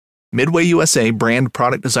Midway USA brand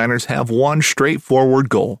product designers have one straightforward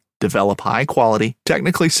goal: develop high-quality,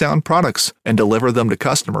 technically sound products and deliver them to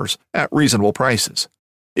customers at reasonable prices.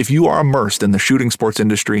 If you are immersed in the shooting sports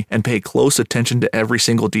industry and pay close attention to every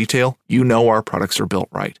single detail, you know our products are built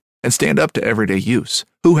right and stand up to everyday use.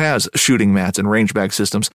 Who has shooting mats and range bag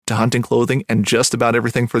systems to hunting clothing and just about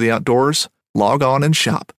everything for the outdoors? Log on and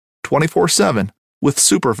shop 24/7 with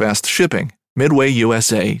super fast shipping.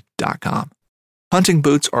 MidwayUSA.com. Hunting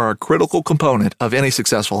boots are a critical component of any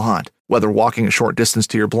successful hunt. Whether walking a short distance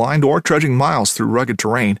to your blind or trudging miles through rugged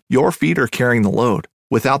terrain, your feet are carrying the load.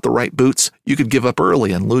 Without the right boots, you could give up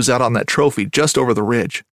early and lose out on that trophy just over the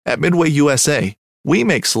ridge. At Midway USA, we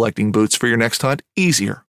make selecting boots for your next hunt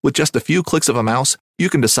easier. With just a few clicks of a mouse, you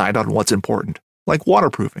can decide on what's important, like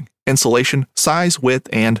waterproofing, insulation, size, width,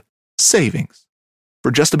 and savings.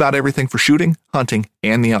 For just about everything for shooting, hunting,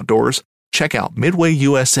 and the outdoors, check out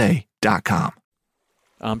MidwayUSA.com.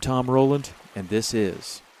 I'm Tom Rowland, and this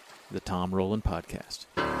is the Tom Rowland Podcast.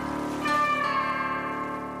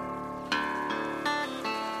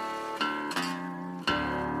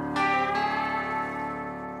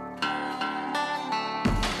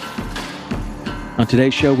 On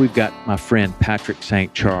today's show, we've got my friend Patrick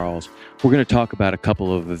St. Charles. We're going to talk about a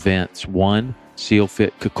couple of events. One, SEAL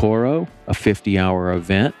Fit Kokoro, a 50-hour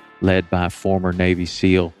event led by former Navy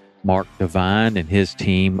SEAL Mark Devine and his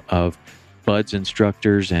team of BUDS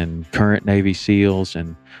instructors and current Navy SEALs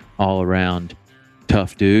and all-around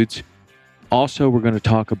tough dudes. Also, we're going to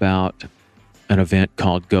talk about an event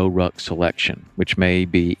called GORUCK Selection, which may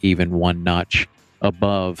be even one notch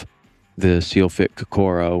above the SEAL Fit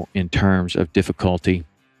Kokoro in terms of difficulty.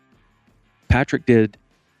 Patrick did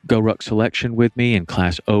GORUCK Selection with me in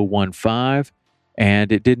class 015,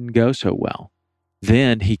 and it didn't go so well.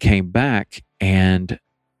 Then he came back and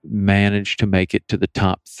managed to make it to the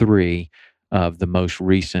top 3 of the most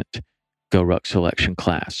recent GORUCK Selection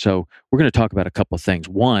class. So we're going to talk about a couple of things.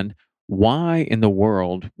 One, why in the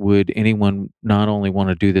world would anyone not only want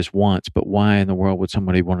to do this once, but why in the world would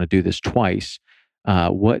somebody want to do this twice?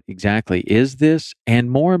 What exactly is this?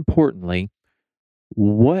 And more importantly,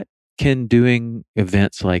 what can doing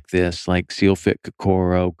events like this, like SEAL Fit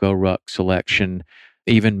Kokoro, GORUCK Selection,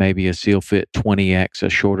 even maybe a SEAL Fit 20X, a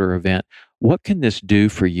shorter event, what can this do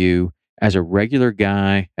for you as a regular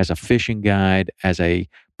guy, as a fishing guide, as a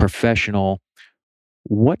professional?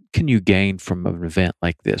 What can you gain from an event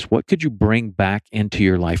like this? What could you bring back into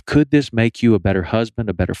your life? Could this make you a better husband,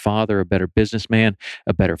 a better father, a better businessman,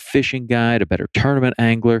 a better fishing guide, a better tournament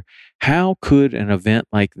angler? How could an event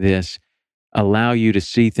like this allow you to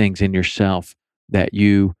see things in yourself that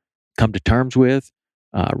you come to terms with,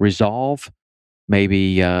 resolve?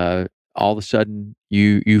 Maybe all of a sudden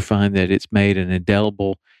you find that it's made an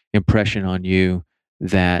indelible impression on you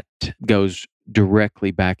that goes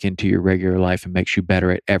directly back into your regular life and makes you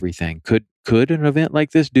better at everything. Could an event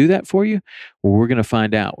like this do that for you? Well, we're going to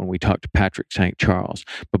find out when we talk to Patrick St. Charles.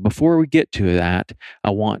 But before we get to that, I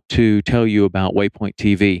want to tell you about Waypoint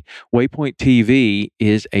TV. Waypoint TV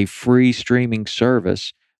is a free streaming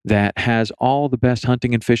service that has all the best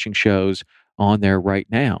hunting and fishing shows on there right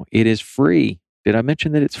now. It is free. Did I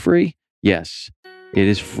mention that it's free? Yes, it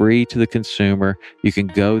is free to the consumer. You can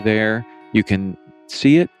go there. You can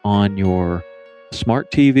see it on your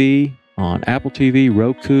smart TV, on Apple TV,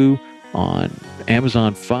 Roku, on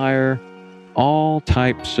Amazon Fire, all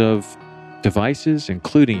types of devices,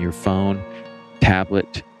 including your phone,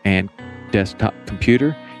 tablet, and desktop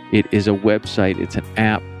computer. It is a website. It's an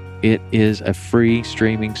app. It is a free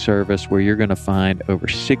streaming service where you're going to find over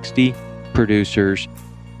 60 producers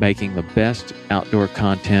making the best outdoor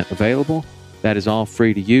content available. That is all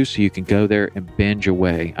free to you, so you can go there and binge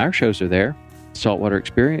away. Our shows are there. Saltwater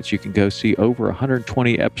Experience, you can go see over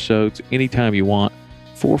 120 episodes anytime you want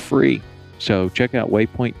for free. So check out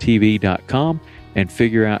waypointtv.com and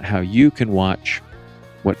figure out how you can watch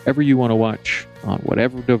whatever you want to watch on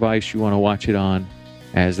whatever device you want to watch it on.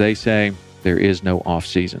 As they say, there is no off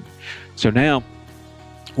season. So now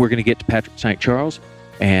we're going to get to Patrick St. Charles,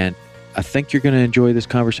 and I think you're going to enjoy this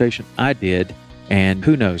conversation. I did, and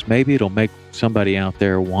who knows, maybe it'll make somebody out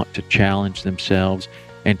there want to challenge themselves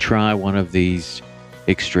and try one of these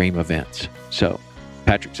extreme events. So,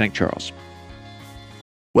 Patrick St. Charles.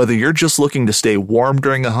 Whether you're just looking to stay warm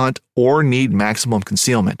during a hunt or need maximum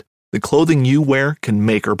concealment, the clothing you wear can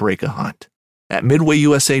make or break a hunt. At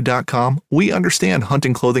MidwayUSA.com, we understand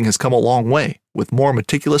hunting clothing has come a long way with more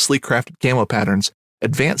meticulously crafted camo patterns,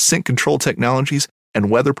 advanced scent control technologies,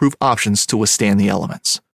 and weatherproof options to withstand the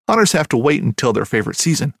elements. Hunters have to wait until their favorite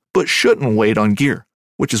season, but shouldn't wait on gear,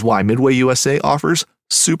 which is why Midway USA offers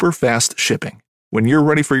super fast shipping. When you're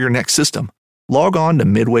ready for your next system, log on to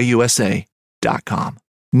MidwayUSA.com.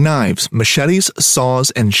 Knives, machetes, saws,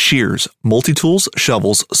 and shears, multi-tools,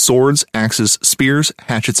 shovels, swords, axes, spears,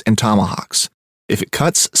 hatchets, and tomahawks. If it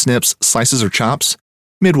cuts, snips, slices, or chops,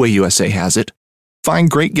 Midway USA has it. Find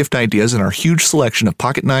great gift ideas in our huge selection of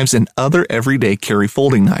pocket knives and other everyday carry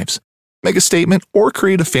folding knives. Make a statement or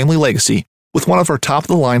create a family legacy with one of our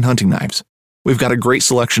top-of-the-line hunting knives. We've got a great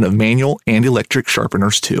selection of manual and electric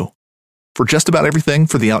sharpeners, too. For just about everything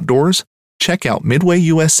for the outdoors, check out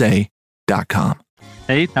MidwayUSA.com.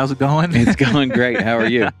 Hey, how's it going? It's going great. How are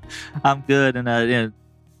you? I'm good, and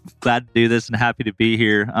glad to do this, and happy to be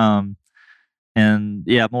here. And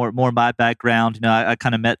yeah, more my background. I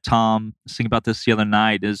kind of met Tom. I was thinking about this the other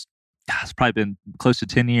night. It's probably been close to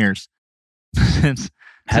 10 years since.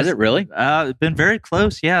 Has it really? It's been very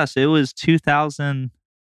close. Yeah, so it was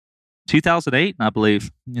 2008, I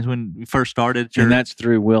believe, is when we first started. And that's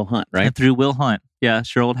through Will Hunt, right? And through Will Hunt, yeah,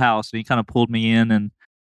 it's your old house. And he kind of pulled me in and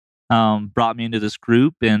brought me into this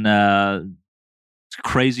group, and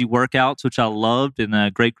crazy workouts, which I loved, and a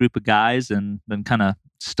great group of guys, and been kind of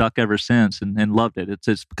stuck ever since, and loved it.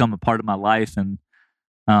 It's become a part of my life, and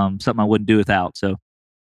something I wouldn't do without. So,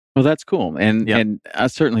 well, that's cool, and I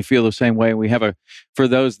certainly feel the same way. We have for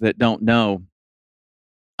those that don't know,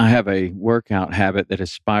 I have a workout habit that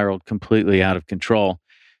has spiraled completely out of control,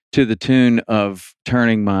 to the tune of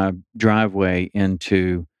turning my driveway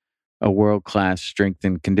into a world-class strength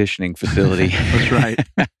and conditioning facility. That's right.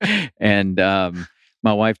 And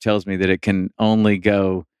my wife tells me that it can only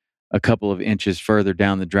go a couple of inches further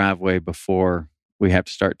down the driveway before we have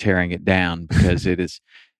to start tearing it down, because it's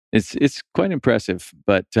quite impressive,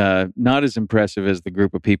 but not as impressive as the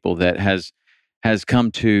group of people that has come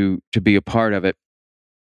to be a part of it.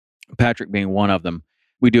 Patrick being one of them.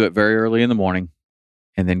 We do it very early in the morning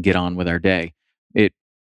and then get on with our day.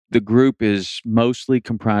 The group is mostly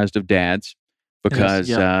comprised of dads because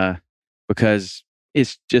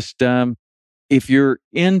it's just if you're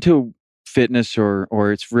into fitness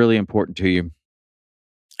or it's really important to you,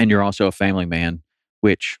 and you're also a family man,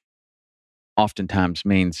 which oftentimes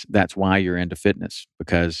means that's why you're into fitness,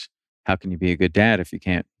 because how can you be a good dad if you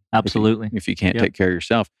can't if you can't take care of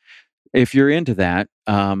yourself? If you're into that,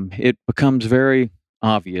 it becomes very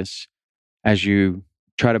obvious as you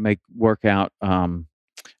try to make workout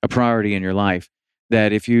a priority in your life,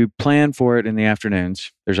 that if you plan for it in the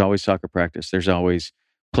afternoons, there's always soccer practice, there's always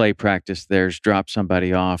play practice, there's drop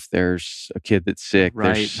somebody off, there's a kid that's sick,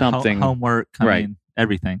 right. There's something, homework,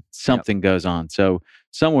 everything. Something goes on. So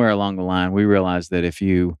somewhere along the line, we realized that if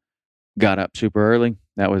you got up super early,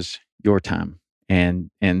 that was your time. And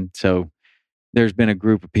so there's been a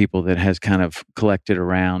group of people that has kind of collected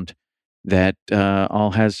around that all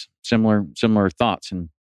has similar thoughts. And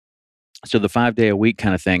so the 5-day-a-week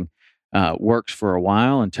kind of thing works for a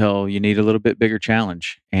while until you need a little bit bigger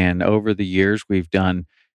challenge. And over the years, we've done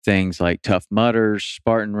things like Tough Mudders,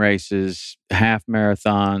 Spartan races, half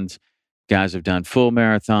marathons. Guys have done full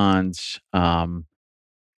marathons. Some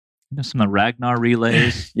of the Ragnar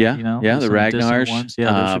relays. The Ragnars. Ones.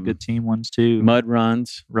 Yeah, those are good team ones too. Mud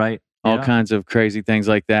runs. Right. All kinds of crazy things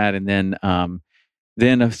like that. And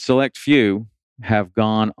then a select few have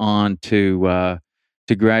gone on to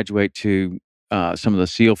graduate to some of the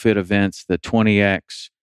SEAL Fit events, the 20X.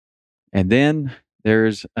 And then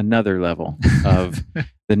there's another level of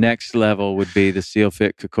the next level would be the SEAL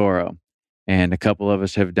Fit Kokoro. And a couple of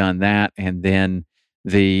us have done that. And then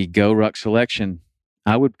the Go Ruck Selection,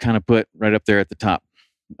 I would kind of put right up there at the top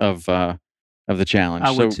of the challenge.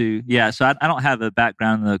 I would too. Yeah. So I don't have a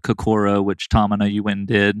background in the Kokoro, which Tom, I know you went and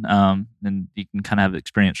did. And you can kind of have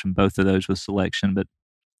experience from both of those with selection, but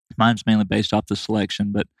mine's mainly based off the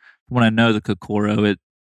selection. But when I know the Kokoro, it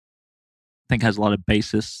I think has a lot of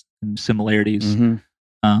basis and similarities, and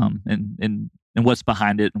what's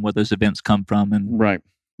behind it and where those events come from. And right.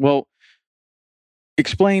 Well,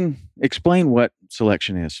 explain what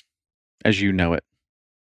selection is as you know it.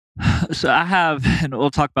 So I have, and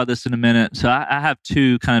we'll talk about this in a minute. So I have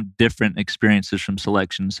two kind of different experiences from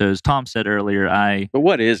selection. So as Tom said earlier, But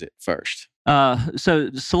what is it first? So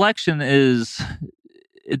selection is,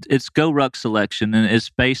 it's Go Ruck Selection, and it's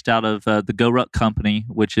based out of the Go Ruck Company,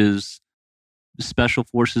 which is Special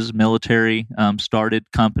Forces military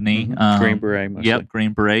started company. Green Beret mostly. Yep,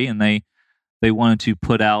 Green Beret. And they wanted to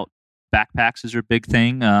put out backpacks is their big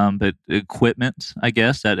thing, but equipment, I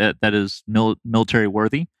guess, that is military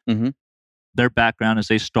worthy. Mm-hmm. Their background is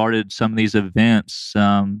they started some of these events,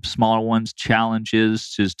 smaller ones, challenges,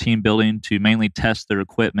 just team building to mainly test their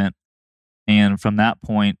equipment. And from that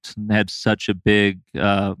point, they had such a big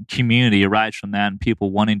community arise from that, and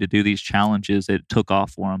people wanting to do these challenges, it took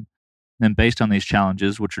off for them. And based on these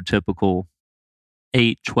challenges, which are typical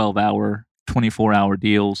 8, 12-hour, 24-hour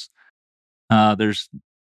deals. There's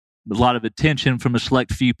a lot of attention from a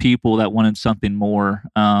select few people that wanted something more.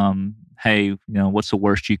 Hey, what's the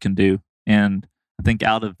worst you can do? And I think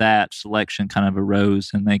out of that, selection kind of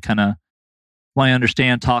arose, and they kind of, what I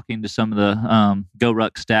understand talking to some of the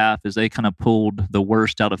GoRuck staff is they kind of pulled the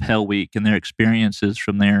worst out of Hell Week and their experiences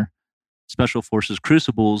from their Special Forces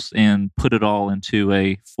Crucibles and put it all into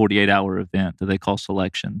a 48-hour event that they call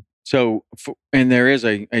selection. So, and there is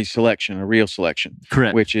a selection, a real selection.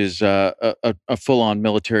 Correct. Which is a full-on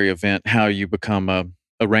military event, how you become a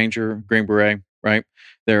Ranger, Green Beret, right?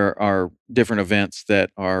 There are different events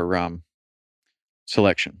that are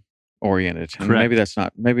selection oriented. And Correct. maybe that's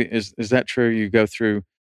not, maybe is that true? You go through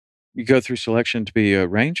selection to be a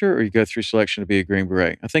Ranger, or you go through selection to be a Green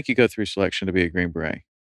Beret? I think you go through selection to be a Green Beret.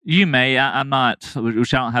 You may. I'm not,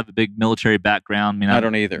 which I don't have a big military background. I mean, I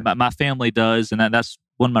don't either. My family does, and that's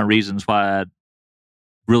one of my reasons why I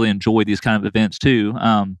really enjoy these kind of events too. But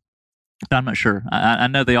I'm not sure. I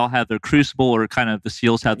know they all have their Crucible, or kind of the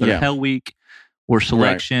SEALs have their Hell Week or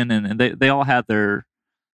selection, right. and they all have their,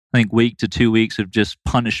 I think, week to 2 weeks of just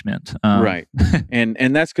punishment. Right.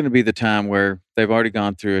 and that's going to be the time where they've already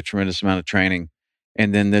gone through a tremendous amount of training,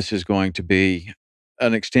 and then this is going to be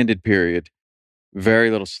an extended period,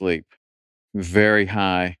 very little sleep, very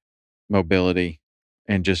high mobility,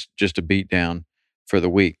 and just a beat down for the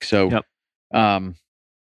week. So, yep.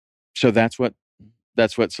 So that's what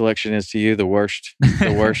selection is to you, the worst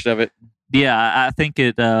of it. Yeah, I think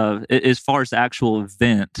it as far as the actual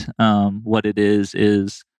event, what it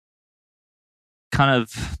is kind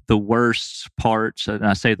of the worst parts, and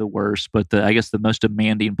I say the worst, but I guess the most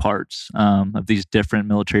demanding parts of these different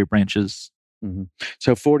military branches. Mm-hmm.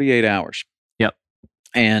 So 48 hours. Yep.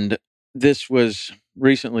 And this was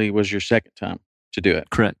your second time to do it.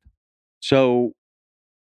 Correct. So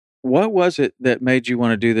what was it that made you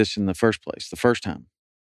want to do this in the first place, the first time?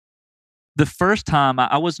 The first time,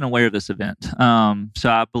 I wasn't aware of this event. So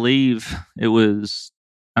I believe it was,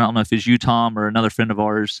 I don't know if it's you, Tom, or another friend of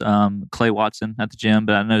ours, Clay Watson at the gym,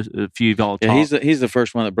 but I know a few of y'all talked. Yeah, he's the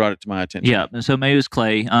first one that brought it to my attention. Yeah, and so maybe it was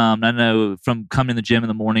Clay. I know from coming to the gym in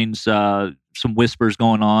the mornings, some whispers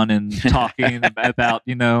going on and talking about,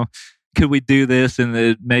 could we do this?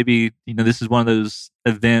 And maybe, this is one of those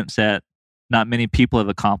events that not many people have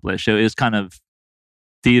accomplished. So it's kind of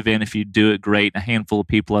the event. If you do it, great. A handful of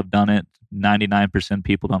people have done it. 99% of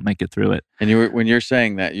people don't make it through it. And when you're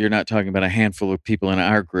saying that, you're not talking about a handful of people in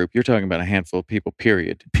our group. You're talking about a handful of people,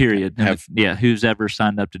 period. Who's ever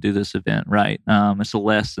signed up to do this event, right? It's a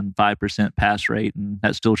less than 5% pass rate, and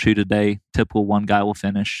that's still true today. Typical one guy will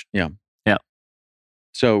finish. Yeah. Yeah.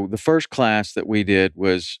 So the first class that we did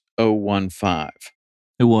was 015.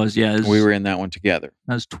 It was, yeah. We were in that one together.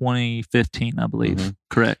 That was 2015, I believe. Mm-hmm.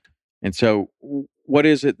 Correct. And so what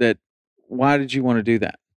is it why did you want to do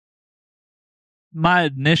that? My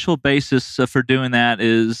initial basis for doing that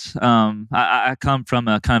is I come from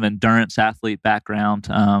a kind of endurance athlete background.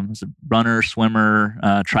 I was a runner, swimmer,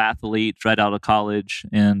 triathlete right out of college,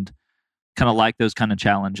 and kind of like those kind of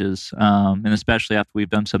challenges. And especially after we've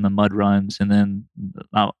done some of the mud runs, and then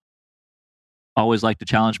I always like to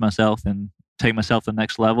challenge myself and take myself to the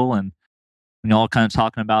next level. And when y'all kind of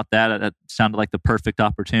talking about that sounded like the perfect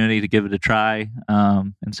opportunity to give it a try.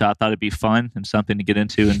 And so I thought it'd be fun and something to get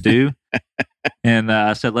into and do. And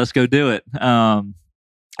I said, let's go do it.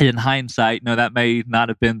 In hindsight, that may not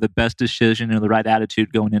have been the best decision or the right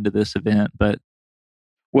attitude going into this event, but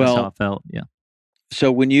that's how I felt. Yeah.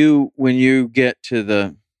 So when you get to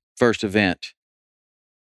the first event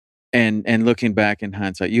and looking back in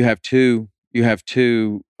hindsight, you have two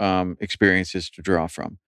experiences to draw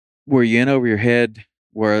from. Were you in over your head?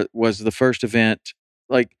 Was the first event,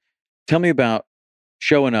 tell me about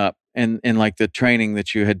showing up and like the training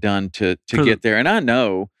that you had done to get there. And I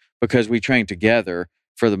know because we trained together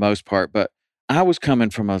for the most part, but I was coming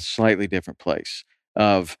from a slightly different place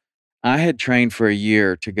I had trained for a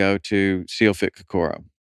year to go to SEAL Fit Kokoro.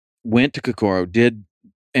 Went to Kokoro,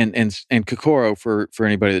 and Kokoro, for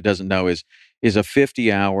anybody that doesn't know, is a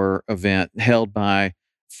 50-hour event held by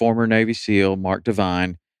former Navy SEAL Mark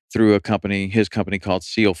Devine through his company called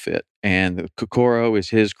SEAL Fit. And the Kokoro is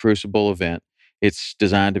his Crucible event. It's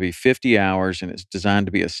designed to be 50 hours, and it's designed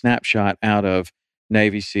to be a snapshot out of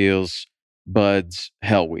Navy SEALs Bud's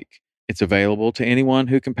Hell Week. It's available to anyone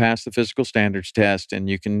who can pass the physical standards test, and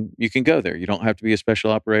you can go there. You don't have to be a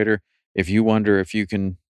special operator. If you wonder if you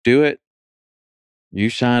can do it, you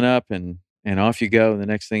sign up and off you go. And the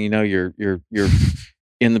next thing you know, you're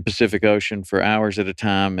in the Pacific Ocean for hours at a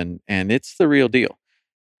time, and it's the real deal.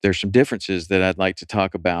 There's some differences that I'd like to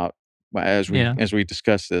talk about as we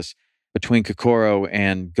discuss this. between Kokoro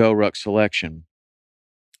and Go Ruck Selection.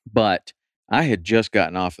 But I had just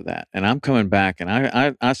gotten off of that, and I'm coming back, and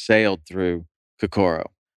I sailed through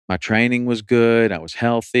Kokoro. My training was good. I was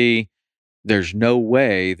healthy. There's no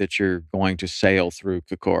way that you're going to sail through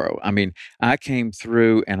Kokoro. I mean, I came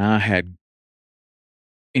through and I had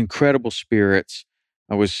incredible spirits.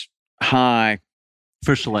 I was high.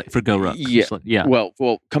 For Go Ruck. Yeah. Yeah. Well,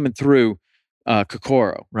 coming through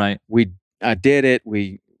Kokoro. Right. I did it.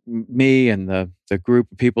 Me and the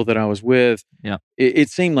group of people that I was with. Yeah. It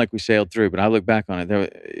seemed like we sailed through, but I look back on it.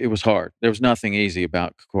 It was hard. There was nothing easy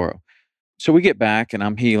about Kokoro. So we get back and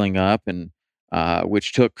I'm healing up, and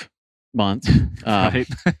which took months. Right.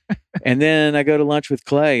 And then I go to lunch with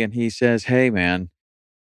Clay, and he says, "Hey, man,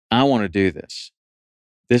 I want to do this.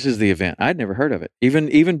 This is the event." I'd never heard of it.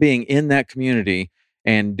 Even being in that community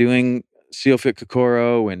and doing SealFit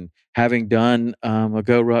Kokoro and having done a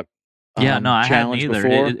Go Ruck I hadn't challenge either.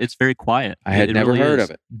 before, It's very quiet. I had never really heard is.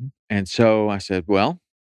 of it. Mm-hmm. And so I said, "Well,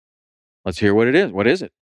 let's hear what it is. What is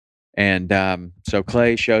it?" And so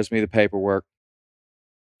Clay shows me the paperwork.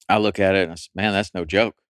 I look at it and I said, "Man, that's no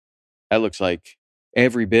joke. That looks like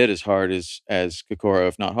every bit as hard as Kokoro,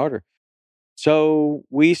 if not harder." So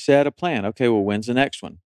we set a plan. Okay, well, when's the next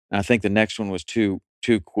one? And I think the next one was too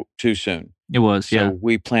soon. It was, So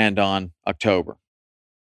we planned on October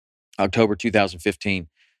 2015.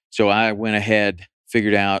 So I went ahead,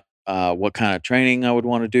 figured out what kind of training I would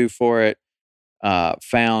want to do for it,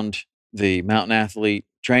 found the Mountain Athlete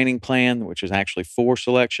training plan, which is actually for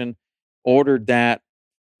selection, ordered that,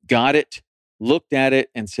 got it, looked at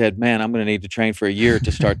it, and said, "Man, I'm going to need to train for a year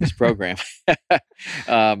to start this program,"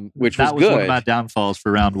 which that was good. One of my downfalls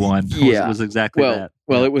for round one. Was exactly that.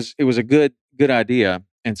 Well, it was a good idea,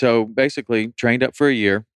 and so basically trained up for a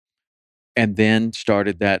year, and then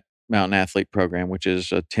started that Mountain Athlete program, which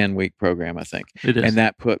is a 10-week program, I think. It is, and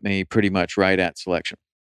that put me pretty much right at selection.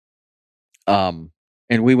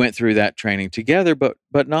 And we went through that training together, but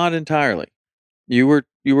not entirely. You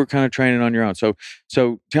were kind of training on your own. So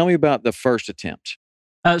tell me about the first attempt.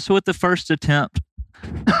 So with the first attempt,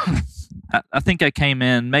 I think I came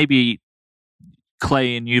in, maybe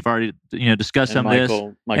Clay and you've already discussed some of this.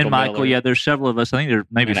 And Michael, Miller. yeah, there's several of us. I think there's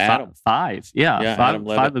maybe five. Yeah,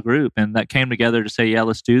 five a group, and that came together to say, yeah,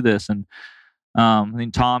 let's do this. And I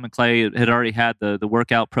think Tom and Clay had already had the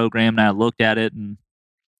workout program, and I looked at it and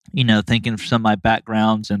thinking for some of my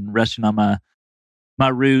backgrounds and resting on my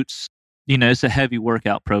roots. It's a heavy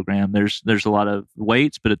workout program. There's a lot of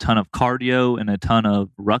weights, but a ton of cardio and a ton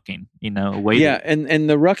of rucking. Weight. Yeah, and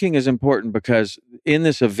the rucking is important because in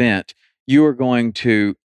this event, you are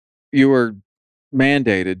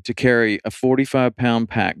mandated to carry a 45-pound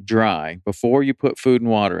pack dry before you put food and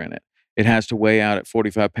water in it. It has to weigh out at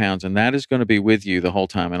 45 pounds, and that is going to be with you the whole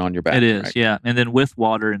time and on your back. It is, right? Yeah. And then with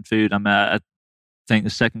water and food, I think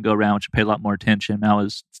the second go around, which I paid a lot more attention, I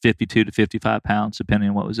was 52 to 55 pounds, depending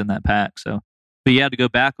on what was in that pack. So, but you had to go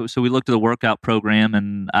back. So we looked at the workout program,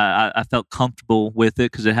 and I felt comfortable with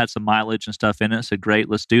it because it had some mileage and stuff in it. So great,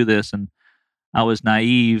 let's do this. And I was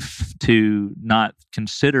naive to not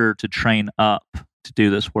consider to train up to do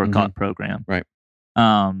this workout program. Right.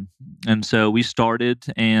 And so we started,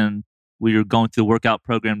 and we were going through the workout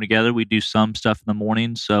program together. We do some stuff in the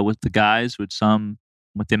mornings with the guys, with the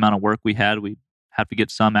amount of work we had, we'd have to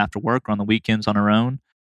get some after work or on the weekends on our own.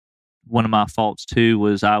 One of my faults too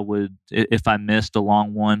was if I missed a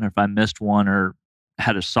long one, or if I missed one, or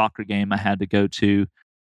had a soccer game I had to go to,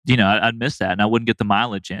 I'd miss that and I wouldn't get the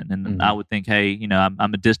mileage in. And I would think, hey, I'm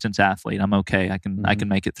a distance athlete. I'm okay. I can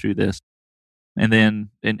make it through this. And then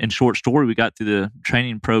in short story, we got through the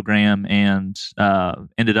training program and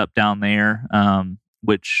ended up down there,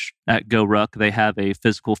 which at Go Ruck, they have a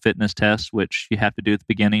physical fitness test, which you have to do at the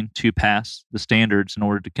beginning to pass the standards in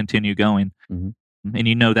order to continue going. Mm-hmm.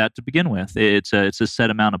 And that to begin with. It's a set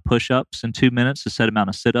amount of push-ups in 2 minutes, a set amount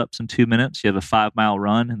of sit-ups in 2 minutes. You have a 5-mile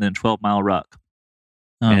run and then 12-mile ruck.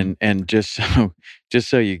 And just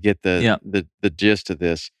so you get the gist of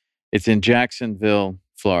this, it's in Jacksonville,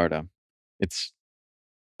 Florida. It's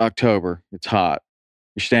October. It's hot.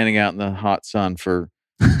 You're standing out in the hot sun for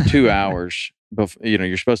 2 hours.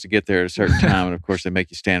 You're supposed to get there at a certain time, and of course they make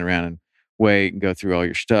you stand around and wait and go through all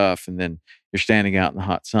your stuff, and then you're standing out in the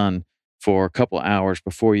hot sun for a couple of hours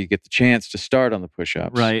before you get the chance to start on the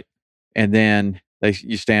push-ups. Right. And then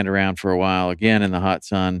you stand around for a while again in the hot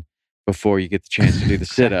sun before you get the chance to do the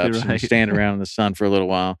sit-ups. Right. And you stand around in the sun for a little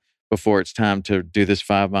while before it's time to do this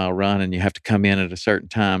 5-mile run, and you have to come in at a certain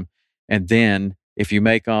time. And then if you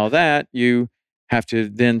make all that, you have to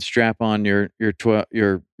then strap on your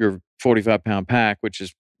 45-pound pack, which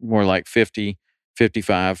is more like 50,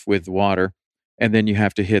 55 with water. and then you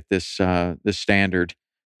have to hit this standard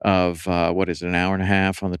of what is it, an hour and a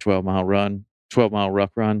half on the 12-mile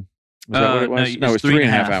ruck run. Was that what it was? No, it's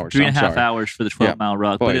 3.5 hours. 3.5 hours for the 12-mile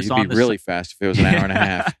ruck. Boy, but it's you'd be really fast if it was an hour and a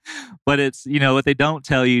half. But it's, what they don't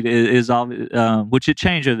tell you is which it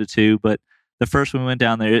changed over the two, but the first one we went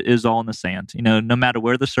down there is all in the sand. No matter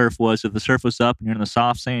where the surf was, if the surf was up and you're in the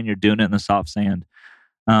soft sand, you're doing it in the soft sand,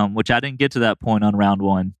 which I didn't get to that point on round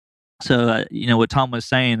one. So, what Tom was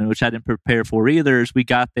saying, which I didn't prepare for either, is we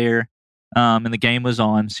got there and the game was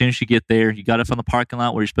on. As soon as you get there, you got up on the parking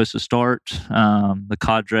lot where you're supposed to start. The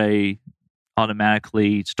cadre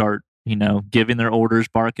automatically start, giving their orders,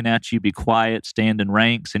 barking at you, be quiet, stand in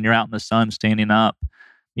ranks, and you're out in the sun standing up,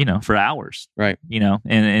 for hours. Right.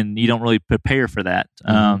 And you don't really prepare for that.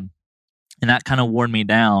 And that kind of wore me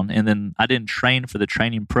down. And then I didn't train for the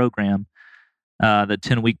training program, the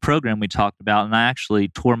 10-week program we talked about. And I actually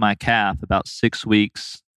tore my calf about 6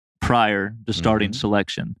 weeks prior to starting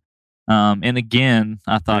selection. And again,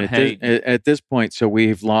 I thought, at this point, so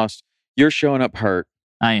we've lost, you're showing up hurt.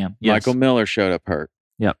 I am. Yes. Michael Miller showed up hurt.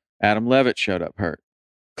 Yep. Adam Levitt showed up hurt.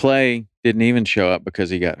 Clay didn't even show up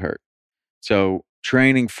because he got hurt. So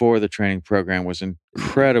training for the training program was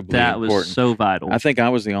incredibly important. That was so vital. I think I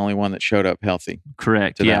was the only one that showed up healthy.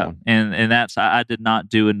 Correct. To that one. And that's, I did not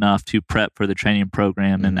do enough to prep for the training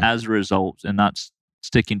program. And as a result, and not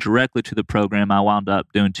sticking directly to the program, I wound up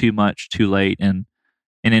doing too much too late and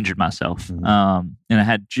injured myself. And I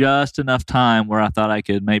had just enough time where I thought I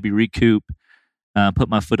could maybe recoup, put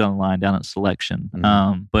my foot on the line down at selection.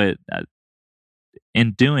 But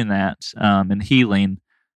in doing that and healing,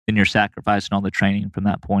 then you're sacrificing all the training from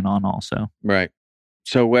that point on also. Right.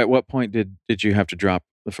 So at what point did you have to drop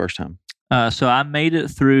the first time? So I made it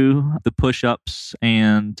through the push-ups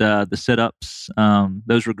and the sit-ups.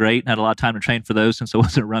 Those were great. I had a lot of time to train for those since I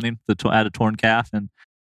wasn't running. I had a torn calf. And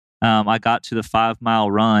I got to the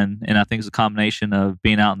 5-mile run, and I think it's a combination of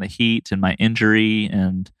being out in the heat and my injury,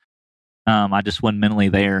 and I just wasn't mentally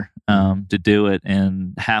there to do it.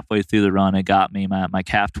 And halfway through the run, it got me. My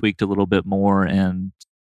calf tweaked a little bit more, and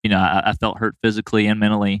I felt hurt physically and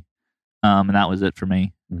mentally, and that was it for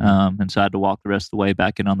me. And so I had to walk the rest of the way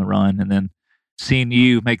back in on the run, and then seeing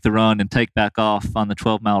you make the run and take back off on the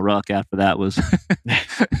 12-mile ruck after that was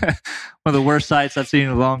one of the worst sights I've seen in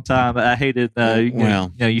a long time. I hated,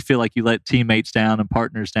 you feel like you let teammates down and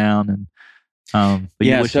partners down. And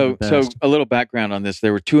so a little background on this.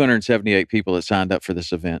 There were 278 people that signed up for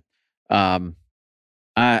this event. I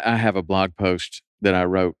have a blog post that I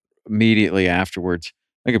wrote immediately afterwards.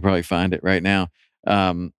 I could probably find it right now.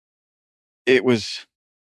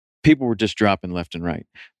 People were just dropping left and right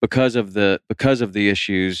because of the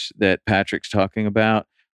issues that Patrick's talking about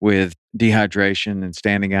with dehydration and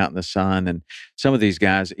standing out in the sun. And some of these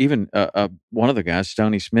guys, even one of the guys,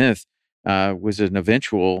 Stoney Smith, was an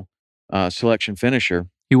eventual selection finisher.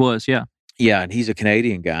 He was, yeah. Yeah, and he's a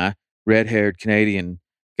Canadian guy, red-haired Canadian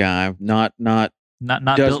guy, not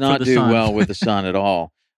does not do well with the sun at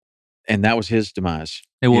all. And that was his demise.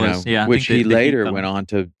 It was, yeah. Which he later went on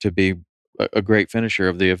to be a great finisher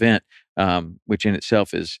of the event, which in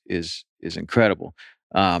itself is incredible.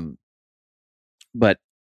 But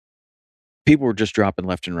people were just dropping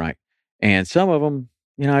left and right, and some of them,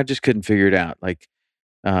 I just couldn't figure it out. Like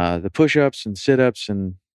the push-ups and sit-ups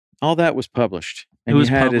and all that was published, and you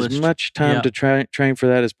had as much time to train for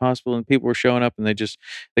that as possible. And people were showing up, and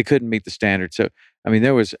they couldn't meet the standard. So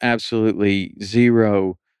there was absolutely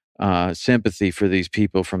zero sympathy for these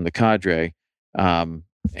people from the cadre.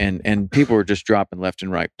 And people were just dropping left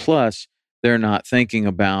and right. Plus, they're not thinking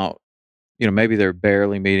about, maybe they're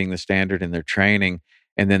barely meeting the standard in their training,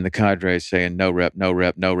 and then the cadre is saying no rep.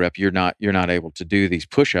 You're not able to do these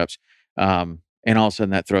push-ups, and all of a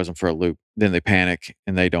sudden that throws them for a loop. Then they panic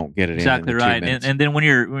and they don't get it exactly in right. 2 minutes. And then when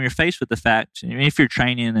you're faced with the fact, if you're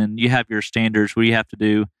training and you have your standards where you have to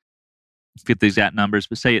do, get the exact numbers,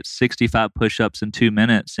 but say it's 65 push-ups in 2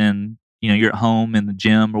 minutes, and you're at home in the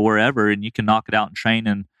gym or wherever, and you can knock it out and train,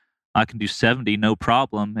 and I can do 70, no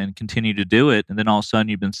problem, and continue to do it. And then all of a sudden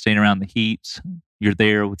you've been staying around the heat. You're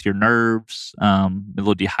there with your nerves, a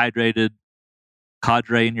little dehydrated,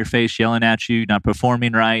 cadre in your face yelling at you, not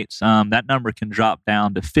performing right. That number can drop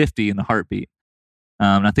down to 50 in a heartbeat.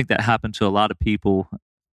 And I think that happened to a lot of people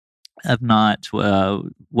have not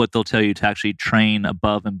what they'll tell you to actually train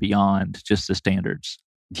above and beyond just the standards.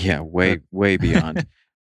 Yeah, way beyond.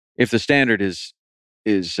 If the standard is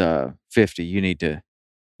 50, you need to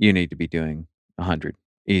be doing 100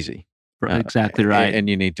 easy. Exactly right. And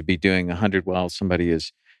you need to be doing 100 while somebody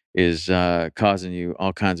is causing you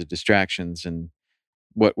all kinds of distractions and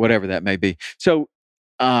whatever that may be. So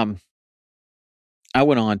I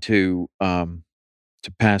went on to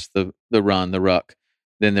pass the ruck.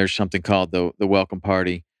 Then there's something called the welcome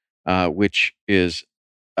party, which is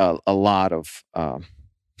a lot of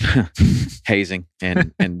hazing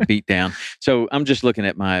and beat down. So I'm just looking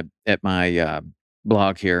at my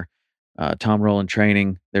blog here, Tom Rowland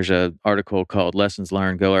Training. There's an article called Lessons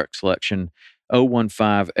Learned GoRuck Selection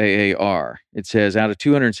 015 AAR. It says out of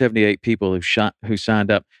 278 people who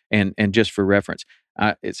signed up, and just for reference,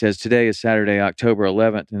 it says today is Saturday, October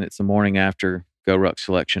 11th, and it's the morning after GoRuck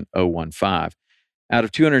Selection 015. Out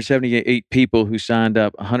of 278 people who signed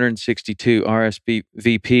up, 162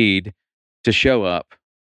 RSVP'd to show up.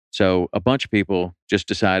 So a bunch of people just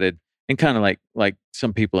decided, and kind of like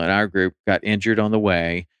some people in our group got injured on the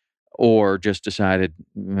way, or just decided,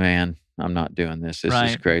 man, I'm not doing this. This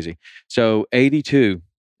is crazy. So 82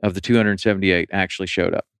 of the 278 actually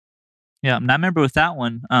showed up. Yeah, and I remember with that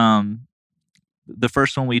one, the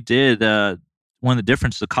first one we did, one of the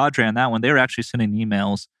differences, the cadre on that one, they were actually sending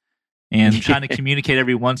emails and trying to communicate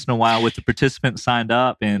every once in a while with the participants signed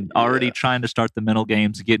up, and already trying to start the mental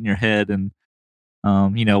games to get in your head and,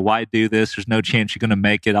 why do this? There's no chance you're going to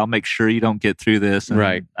make it. I'll make sure you don't get through this. And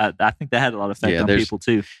right. I think that had a lot of effect on people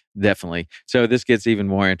too. Definitely. So this gets even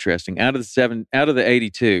more interesting. Out of the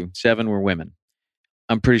 82, 7 were women.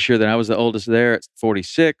 I'm pretty sure that I was the oldest there at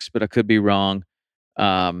 46, but I could be wrong.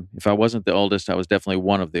 If I wasn't the oldest, I was definitely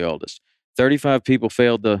one of the oldest. 35 people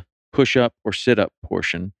failed the push-up or sit-up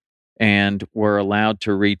portion and were allowed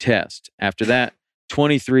to retest. After that,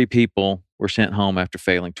 23 people were sent home after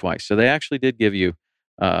failing twice. So they actually did give you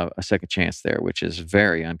a second chance there, which is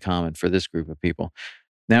very uncommon for this group of people.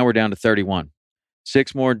 Now we're down to 31.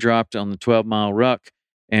 6 more dropped on the 12-mile ruck,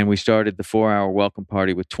 and we started the 4-hour welcome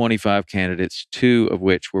party with 25 candidates, 2 of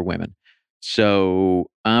which were women. So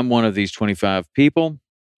I'm one of these 25 people.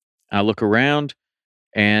 I look around,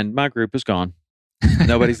 and my group is gone.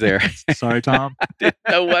 Nobody's there. Sorry, Tom. I didn't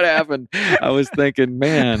know what happened. I was thinking,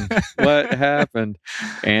 man, what happened?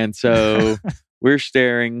 And so we're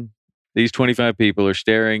staring. These 25 people are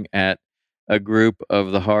staring at a group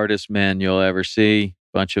of the hardest men you'll ever see.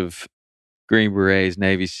 Bunch of Green Berets,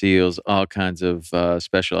 Navy SEALs, all kinds of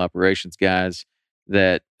special operations guys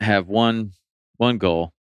that have one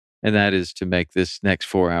goal, and that is to make this next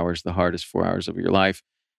 4 hours the hardest 4 hours of your life,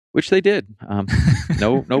 which they did.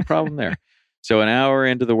 No problem there. So an hour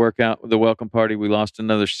into the welcome party, we lost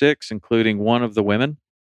another 6, including one of the women.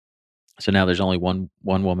 So now there's only one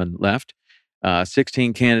woman left.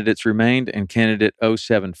 16 candidates remained, and candidate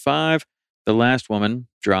 075, the last woman,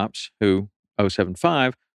 drops, who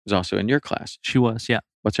 075 was also in your class. She was, yeah.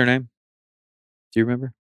 What's her name? Do you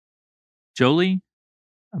remember? Jolie,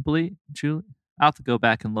 I believe. Julie. I'll have to go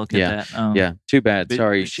back and look at that. Yeah, too bad.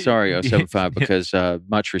 Sorry, 075, because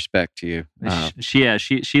much respect to you.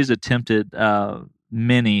 She's attempted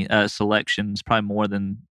many selections, probably more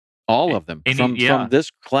than all of them from this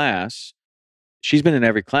class. She's been in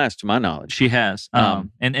every class, to my knowledge. She has,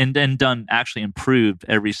 and done actually improved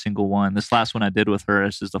every single one. This last one I did with her,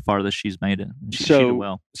 this is the farthest she's made it. She did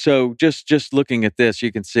well. So just looking at this,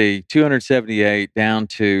 you can see 278 down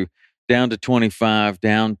to 25,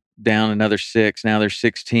 down another 6. Now there's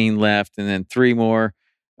 16 left, and then 3 more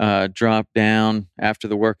drop down after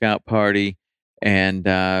the workout party,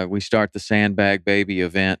 and we start the Sandbag Baby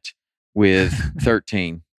event with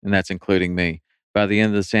 13, and that's including me. By the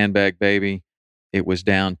end of the Sandbag Baby, it was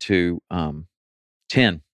down to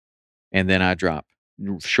 10, and then I dropped.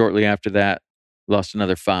 Shortly after that, lost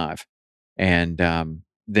another 5, and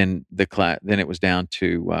then it was down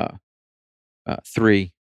to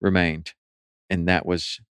 3 remained, and that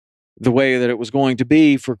was the way that it was going to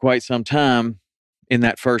be for quite some time in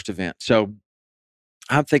that first event. So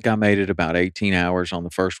I think I made it about 18 hours on the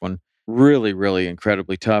first one. Really, really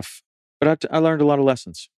incredibly tough, but I learned a lot of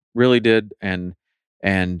lessons. Really did, and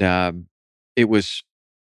it was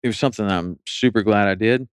something that I'm super glad I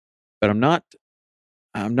did, but I'm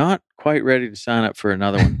not quite ready to sign up for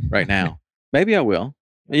another one right now. Maybe I will.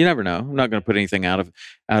 You never know. I'm not going to put anything out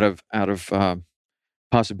of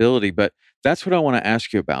possibility, but that's what I want to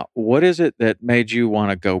ask you about. What is it that made you want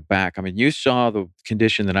to go back? I mean, you saw the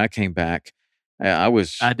condition that I came back.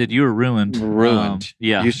 I did. You were ruined.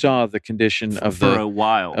 Yeah. You saw the condition for a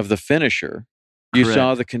while of the finisher. Correct. You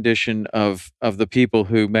saw the condition of the people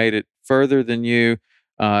who made it further than you,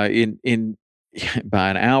 in by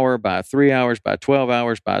an hour, by 3 hours, by 12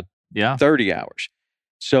 hours, by 30 hours.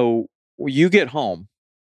 So you get home.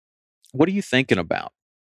 What are you thinking about?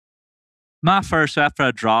 My first, after I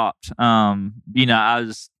dropped, I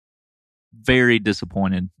was very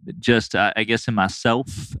disappointed. Just, I guess, in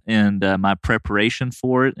myself and my preparation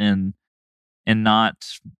for it, and not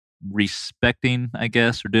respecting, I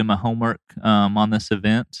guess, or doing my homework on this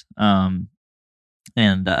event. And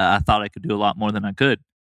I thought I could do a lot more than I could.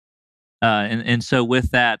 And so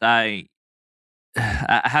with that, I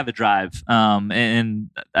have a drive, and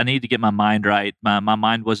I need to get my mind right. My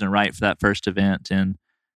mind wasn't right for that first event, and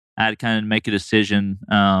I had to kind of make a decision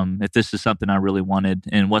if this is something I really wanted,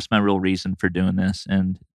 and what's my real reason for doing this.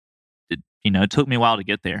 And it took me a while to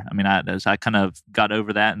get there. I mean, as I kind of got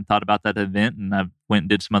over that and thought about that event, and I went and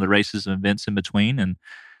did some other races and events in between, and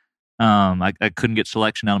I couldn't get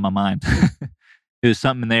selection out of my mind. It was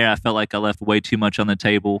something there. I felt like I left way too much on the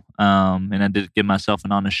table, and I did give myself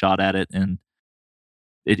an honest shot at it, and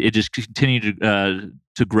it just continued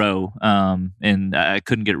to grow, and I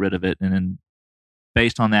couldn't get rid of it. And then,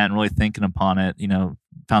 based on that and really thinking upon it,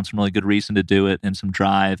 found some really good reason to do it and some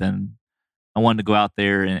drive, and I wanted to go out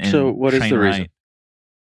there and so what is the reason?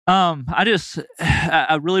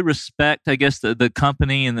 I really respect, I guess, the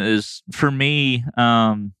company, and is for me.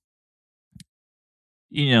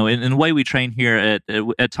 In the way we train here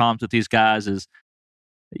at Tom's with these guys is,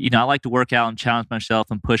 I like to work out and challenge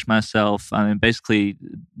myself and push myself. I mean, basically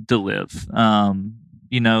to live,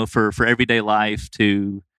 for everyday life,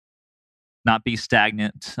 to not be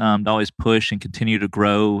stagnant, to always push and continue to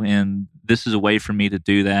grow. And this is a way for me to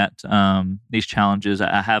do that. These challenges,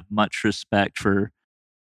 I have much respect for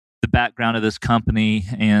the background of this company,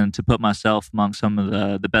 and to put myself among some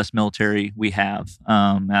of the best military we have.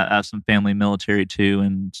 I have some family military too,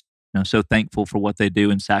 and so thankful for what they do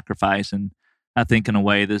and sacrifice. And I think in a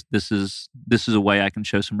way this is a way I can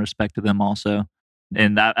show some respect to them also.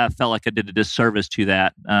 And I felt like I did a disservice to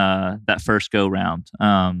that first go round.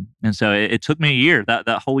 And so it took me a year. That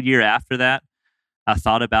whole year after that, I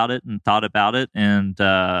thought about it, and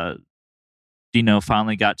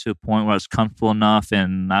finally got to a point where I was comfortable enough,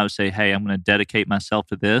 and I would say, hey, I'm going to dedicate myself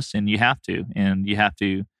to this. And you have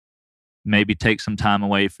to maybe take some time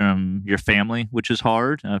away from your family, which is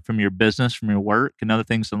hard, from your business, from your work and other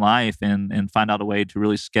things in life, and find out a way to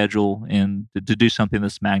really schedule and to do something of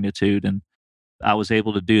this magnitude. And I was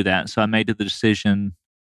able to do that. So I made the decision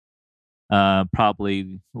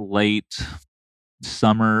probably late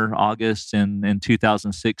summer, August in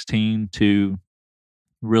 2016 to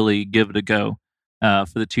really give it a go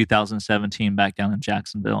for the 2017 back down in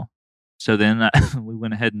Jacksonville. So then we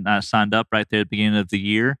went ahead and I signed up right there at the beginning of the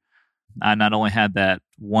year. I not only had that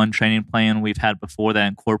one training plan we've had before that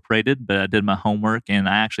incorporated, but I did my homework, and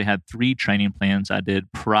I actually had 3 training plans I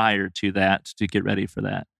did prior to that to get ready for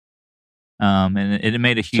that. And it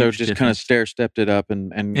made a huge difference. So just kind of stair-stepped it up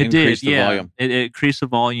and increased the volume. It increased the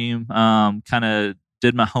volume, kind of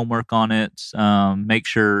did my homework on it, make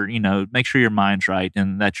sure your mind's right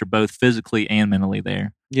and that you're both physically and mentally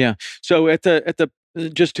there. Yeah. So at the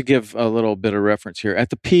just to give a little bit of reference here, at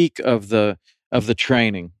the peak of the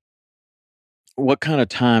training, what kind of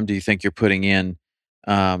time do you think you're putting in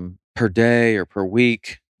per day or per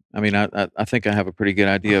week? I mean, I think I have a pretty good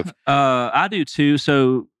idea of. I do too.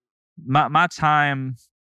 So my time,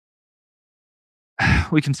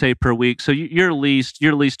 we can say per week. So you're at least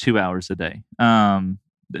 2 hours a day.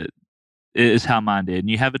 Is how mine did. And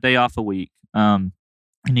you have a day off a week. You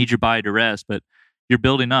need your body to rest, but you're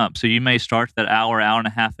building up. So you may start that hour and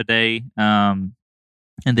a half a day, and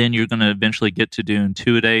then you're going to eventually get to doing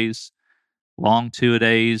 2-a-days, long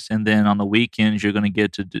 2-a-days, and then on the weekends you're going to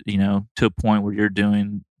get to to a point where you're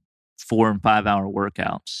doing 4 and 5 hour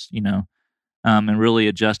workouts. And really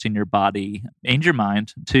adjusting your body and your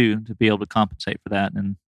mind too to be able to compensate for that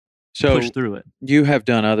and push through it. You have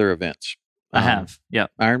done other events. I have, yeah.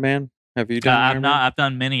 Ironman? Have you done Ironman? I've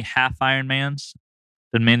done many half Ironmans,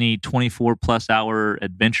 done many 24+ hour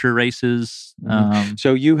adventure races.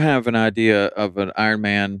 So you have an idea of an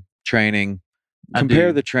Ironman training.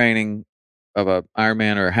 Compare the training of a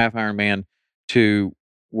Ironman or a half Ironman to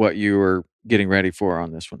what you were getting ready for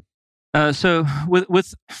on this one. So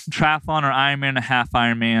with triathlon or Ironman, a half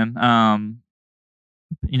Ironman,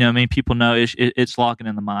 many people know it's locking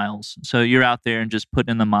in the miles. So you're out there and just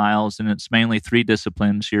putting in the miles, and it's mainly 3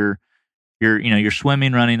 disciplines. You're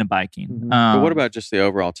swimming, running, and biking. Mm-hmm. But what about just the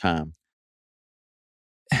overall time?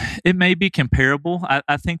 It may be comparable.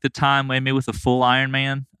 I think the time maybe with a full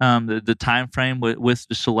Ironman, the time frame with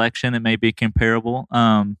the selection, it may be comparable.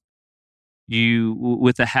 You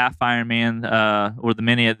with a half Ironman or the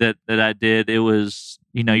many that I did, it was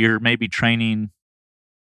you're maybe training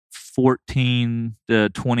 14 to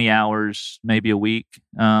 20 hours maybe a week.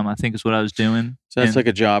 I think is what I was doing. So that's like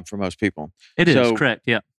a job for most people. It is correct.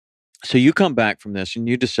 Yeah. So you come back from this and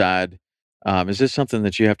you decide, is this something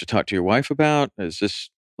that you have to talk to your wife about? Is this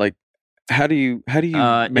like How do you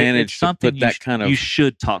manage it's to something put that kind of? You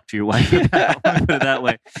should talk to your wife about. Let me put it that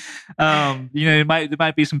way. There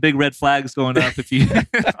might be some big red flags going up if you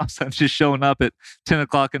also just showing up at 10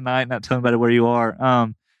 o'clock at night, not telling anybody where you are.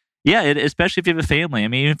 Especially if you have a family. I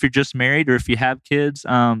mean, even if you're just married or if you have kids,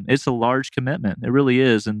 it's a large commitment. It really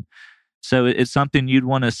is, and so it's something you'd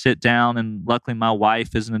want to sit down. And luckily, my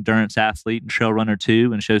wife is an endurance athlete and trail runner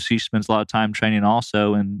too, and so she spends a lot of time training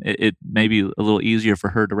also, and it may be a little easier for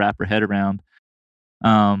her to wrap her head around.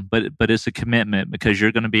 But it's a commitment because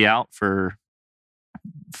you're going to be out for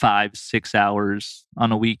 5-6 hours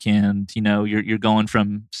on a weekend. You're going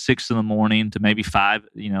from 6 in the morning to maybe 5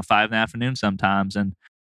 in the afternoon sometimes, and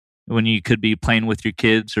when you could be playing with your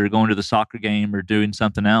kids or going to the soccer game or doing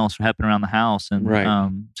something else or helping around the house. And right.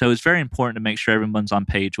 So it's very important to make sure everyone's on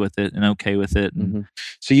page with it and okay with it. And, mm-hmm.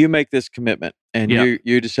 So you make this commitment and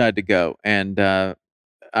you decide to go. And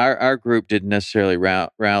our group didn't necessarily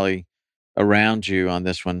rally around you on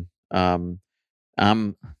this one. No,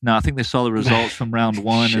 I think they saw the results from round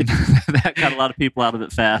one, and that got a lot of people out of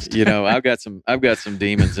it fast. I've got some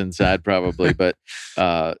demons inside probably, but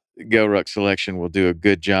Go Ruck Selection will do a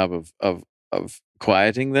good job of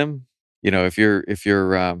quieting them. If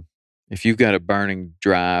you've got a burning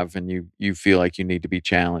drive and you feel like you need to be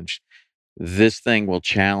challenged, this thing will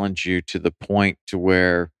challenge you to the point to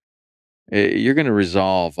where you're going to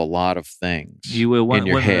resolve a lot of things. You will in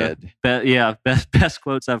your head. Best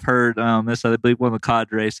quotes I've heard. This I believe one of the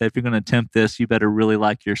cadres said, "If you're going to attempt this, you better really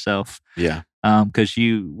like yourself." Yeah. Because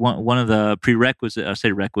one of the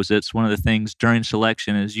requisites. One of the things during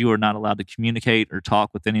selection is you are not allowed to communicate or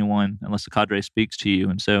talk with anyone unless the cadre speaks to you,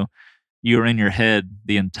 and so you're in your head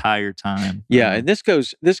the entire time. Yeah, and this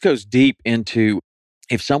goes deep into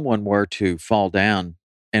if someone were to fall down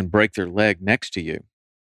and break their leg next to you.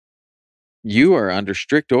 You are under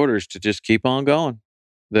strict orders to just keep on going.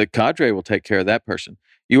 The cadre will take care of that person.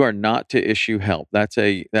 You are not to issue help. That's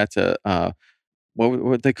a what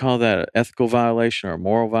would they call that? An ethical violation or a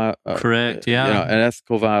moral violation? Correct. Yeah. An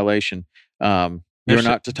ethical violation. You're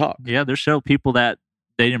not to talk. Yeah. There's several people that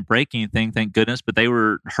they didn't break anything, thank goodness, but they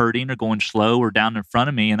were hurting or going slow or down in front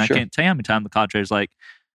of me, and sure. I can't tell you how many times the cadre is like,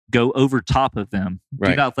 go over top of them. Right.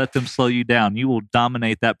 Do not let them slow you down. You will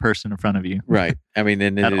dominate that person in front of you. Right. I mean,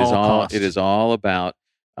 and it is all about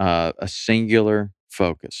a singular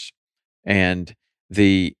focus. And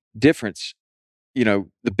the difference, the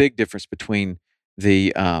big difference between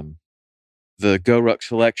the Go Ruck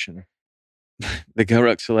Selection, the Go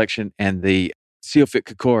Ruck Selection and the Seal Fit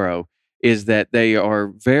Kokoro is that they are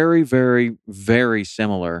very, very, very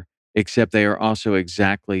similar, except they are also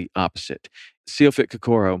exactly opposite. Seal Fit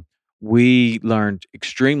Kokoro, we learned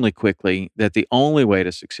extremely quickly that the only way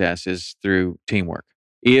to success is through teamwork.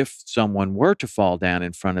 If someone were to fall down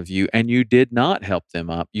in front of you and you did not help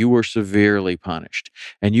them up, you were severely punished.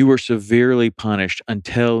 And you were severely punished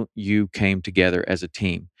until you came together as a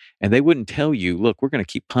team. And they wouldn't tell you, look, we're going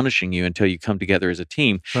to keep punishing you until you come together as a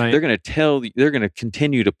team. Right. They're going to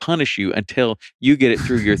continue to punish you until you get it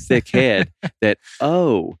through your thick head that,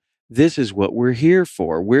 oh, this is what we're here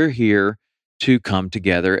for. We're here to come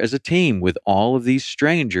together as a team with all of these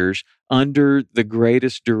strangers under the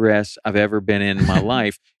greatest duress I've ever been in my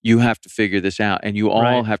life. You have to figure this out, and you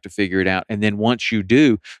all have to figure it out. And then once you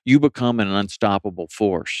do, you become an unstoppable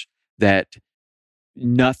force that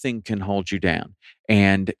nothing can hold you down.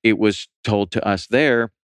 And it was told to us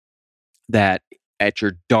there that at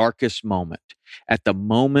your darkest moment, at the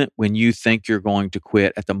moment when you think you're going to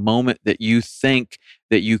quit, at the moment that you think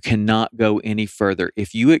that you cannot go any further,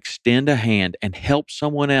 if you extend a hand and help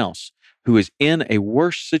someone else who is in a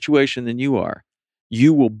worse situation than you are,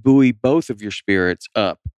 you will buoy both of your spirits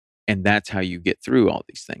up. And that's how you get through all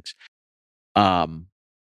these things.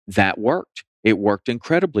 That worked. It worked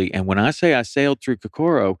incredibly. And when I say I sailed through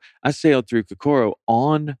Kokoro, I sailed through Kokoro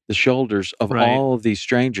on the shoulders of all of these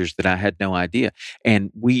strangers that I had no idea.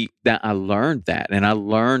 And I learned that, and I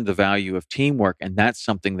learned the value of teamwork. And that's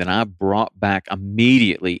something that I brought back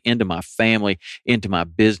immediately into my family, into my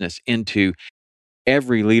business, into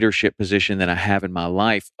every leadership position that I have in my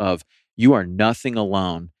life of you are nothing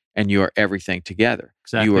alone and you are everything together.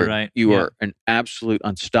 Exactly You are an absolute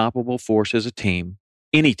unstoppable force as a team,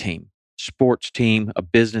 any team. Sports team, a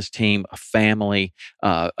business team, a family,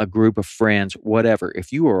 a group of friends, whatever.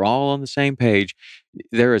 If you are all on the same page,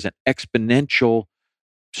 there is an exponential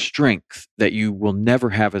strength that you will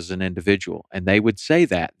never have as an individual. And they would say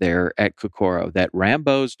that there at Kokoro, that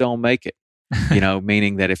Rambos don't make it,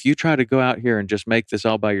 meaning that if you try to go out here and just make this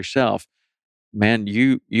all by yourself, man,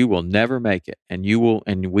 you will never make it. And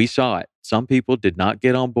we saw it. Some people did not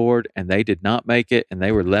get on board and they did not make it and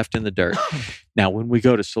they were left in the dirt. Now, when we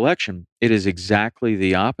go to selection, it is exactly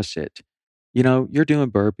the opposite. You're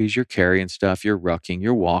doing burpees, you're carrying stuff, you're rucking,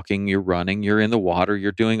 you're walking, you're running, you're in the water,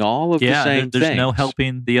 you're doing all of the same there's things. no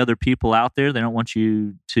helping the other people out there. They don't want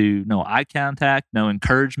you to, no eye contact, no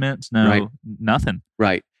encouragements, nothing.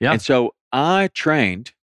 Right. Yeah. And so I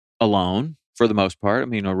trained alone for the most part. I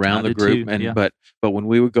mean, around the group. But when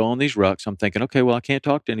we would go on these rucks, I'm thinking, okay, well, I can't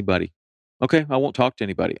talk to anybody. Okay, I won't talk to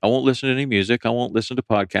anybody. I won't listen to any music. I won't listen to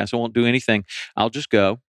podcasts. I won't do anything. I'll just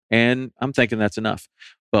go. And I'm thinking that's enough.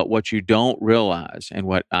 But what you don't realize, and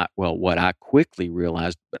what I quickly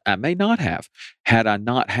realized, but I may not have, had I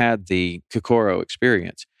not had the Kokoro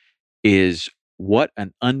experience, is what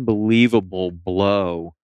an unbelievable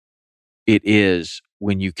blow it is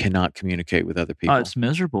when you cannot communicate with other people. Oh, it's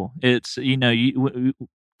miserable. It's,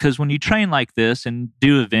 because when you train like this and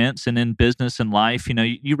do events and in business and life,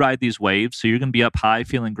 you ride these waves. So you're going to be up high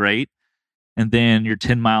feeling great. And then you're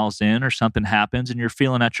 10 miles in or something happens and you're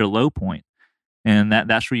feeling at your low point. And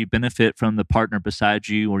that's where you benefit from the partner beside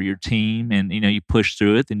you or your team. And, you push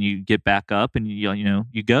through it, then you get back up and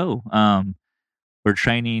you go. We're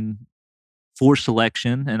training for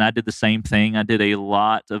selection, and I did the same thing. I did a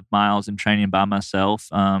lot of miles in training by myself,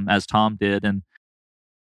 as Tom did. And,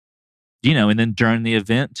 and then during the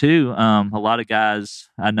event too, a lot of guys,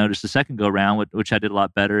 I noticed the second go around, which I did a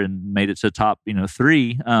lot better and made it to the top,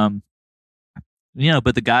 3.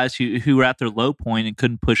 But the guys who were at their low point and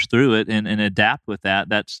couldn't push through it and adapt with that,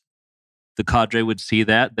 that's the cadre would see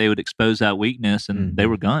that, they would expose that weakness, and they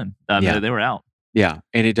were gone. They were out. Yeah,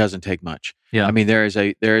 and it doesn't take much. Yeah, I mean, there is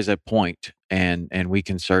a point, and we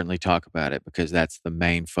can certainly talk about it because that's the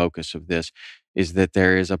main focus of this. Is that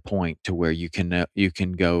there is a point to where you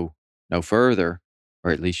can go no further,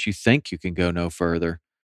 or at least you think you can go no further,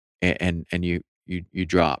 and you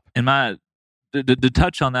drop. And to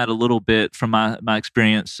touch on that a little bit from my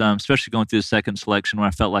experience, especially going through the second selection where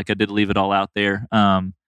I felt like I did leave it all out there,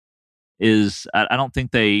 is I don't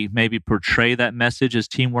think they maybe portray that message as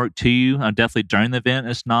teamwork to you. Definitely during the event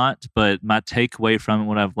it's not, but my takeaway from it,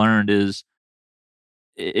 what I've learned is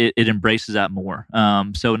it embraces that more.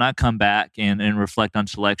 So when I come back and reflect on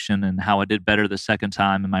selection and how I did better the second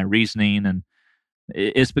time and my reasoning, and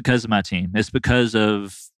it's because of my team. It's because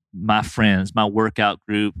of my friends, my workout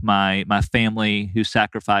group, my family who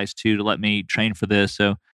sacrificed to let me train for this.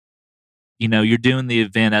 So, you're doing the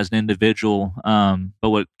event as an individual, but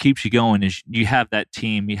what keeps you going is you have that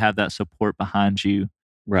team, you have that support behind you.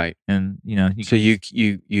 Right. And, so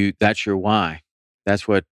you that's your why. That's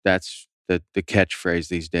the catchphrase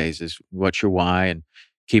these days is what's your why, and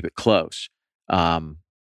keep it close.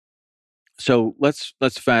 So let's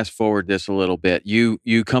fast forward this a little bit. You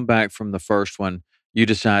come back from the first one. You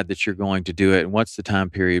decide that you're going to do it. And what's the time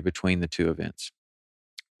period between the two events?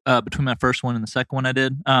 Between my first one and the second one I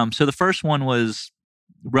did. So the first one was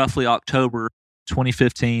roughly October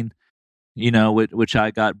 2015, which I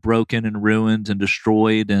got broken and ruined and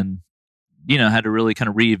destroyed, and, had to really kind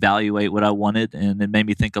of reevaluate what I wanted. And it made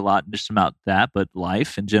me think a lot just about that, but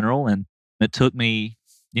life in general. And it took me,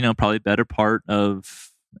 probably better part of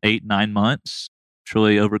 8-9 months to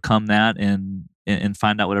really overcome that and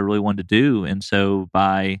find out what I really wanted to do. And so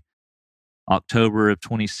by October of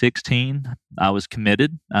 2016, I was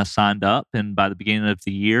committed. I signed up, and by the beginning of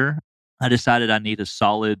the year, I decided I need a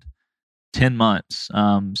solid 10 months.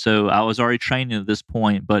 So I was already training at this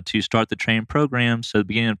point, but to start the training program, so the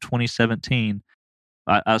beginning of 2017,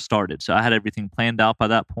 I started. So I had everything planned out by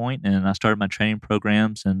that point, and I started my training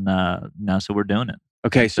programs, and now so we're doing it.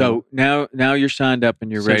 Okay, so now you're signed up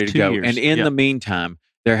and you're ready to go. Years. And in the meantime,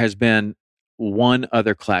 there has been one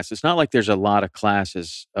other class. It's not like there's a lot of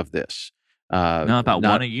classes of this. No, about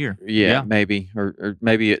one a year. Yeah, maybe. Or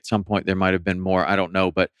maybe at some point there might have been more. I don't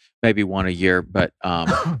know, but maybe one a year. But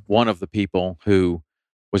one of the people who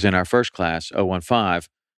was in our first class, 015,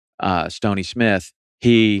 Stoney Smith,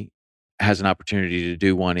 he has an opportunity to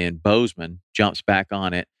do one in Bozeman, jumps back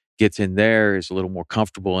on it, gets in there, is a little more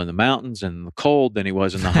comfortable in the mountains and the cold than he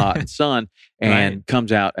was in the hot and sun, and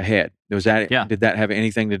comes out ahead. Was that? Yeah. Did that have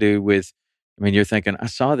anything to do with? I mean, you're thinking, I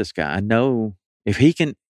saw this guy. I know if he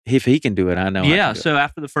can do it, I know. Yeah. So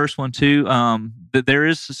after the first one too, there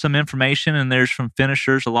is some information, and there's from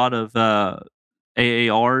finishers, a lot of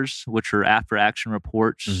AARs, which are after action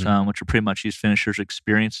reports, which are pretty much these finishers'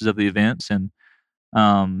 experiences of the events. And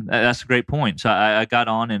that's a great point. So I got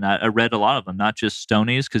on and I read a lot of them, not just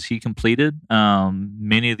Stoney's, because he completed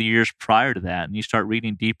many of the years prior to that. And you start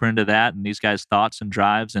reading deeper into that and these guys' thoughts and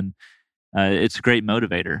drives, and it's a great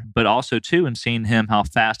motivator. But also too, in seeing him, how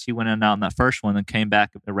fast he went in and out in that first one and came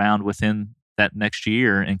back around within that next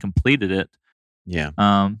year and completed it. Yeah.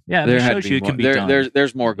 It shows you it can be done.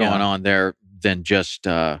 There's more going on there than just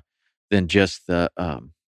the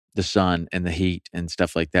sun and the heat and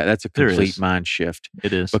stuff like that. That's a complete mind shift.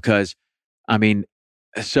 It is. Because, I mean,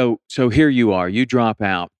 so here you are, you drop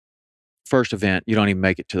out, first event, you don't even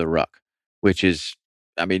make it to the ruck, which is,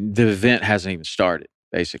 I mean, the event hasn't even started,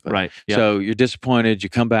 basically. Right. Yep. So you're disappointed, you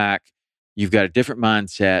come back, you've got a different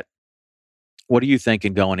mindset. What are you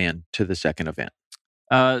thinking going into the second event?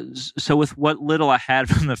 So with what little I had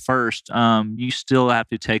from the first, you still have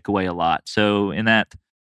to take away a lot. So in that,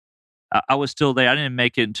 I was still there. I didn't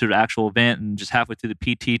make it into the actual event, and just halfway through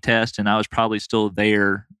the PT test, and I was probably still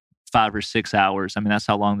there 5 or 6 hours. I mean, that's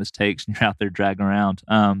how long this takes, and you're out there dragging around.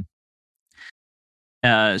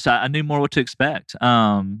 So I knew more what to expect,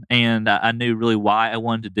 and I knew really why I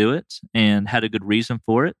wanted to do it, and had a good reason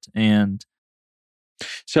for it. And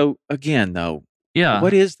so again, though, yeah,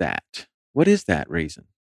 what is that? What is that reason?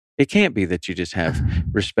 It can't be that you just have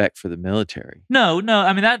respect for the military. No.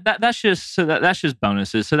 I mean that's just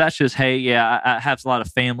bonuses. So that's just, hey, yeah, I have a lot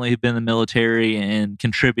of family who've been in the military and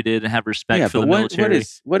contributed and have respect for the military.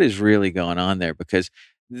 What is really going on there? Because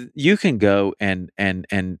you can go and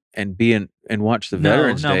be in and watch the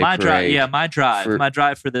Veterans Day parade. My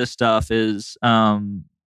drive for this stuff is,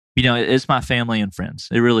 it's my family and friends.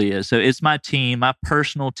 It really is. So it's my team, my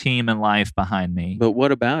personal team in life behind me. But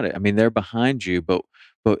what about it? I mean, they're behind you, but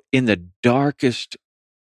in the darkest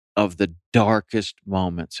of the darkest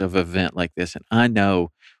moments of an event like this, and I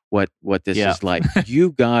know what this is like,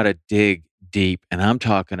 you got to dig deep, and I'm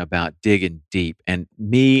talking about digging deep. And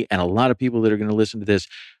me and a lot of people that are going to listen to this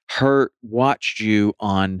watched you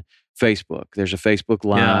on Facebook. There's a Facebook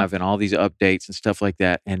Live and all these updates and stuff like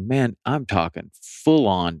that. And man, I'm talking full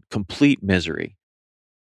on complete misery.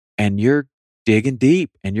 And you're digging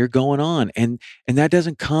deep and you're going on. And that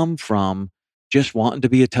doesn't come from just wanting to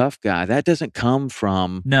be a tough guy. That doesn't come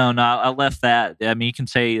from... No, I left that. I mean, you can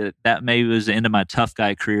say that maybe was the end of my tough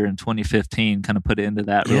guy career in 2015, kind of put it into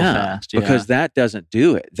that real fast. Yeah. Because that doesn't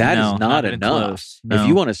do it. That is not enough. No. If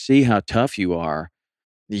you want to see how tough you are,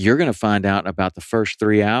 you're going to find out about the first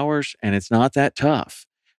 3 hours, and it's not that tough.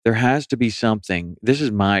 There has to be something. This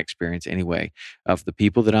is my experience anyway, of the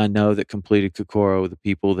people that I know that completed Kokoro, the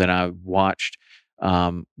people that I watched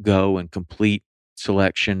go and complete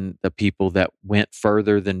selection, the people that went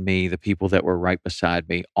further than me, the people that were right beside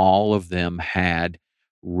me, all of them had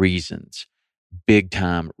reasons, big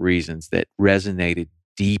time reasons that resonated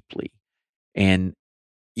deeply. And,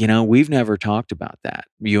 we've never talked about that,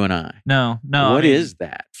 you and I. No. What is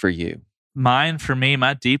that for you? For me,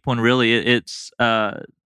 my deep one really, it's, I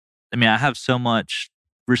have so much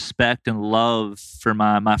respect and love for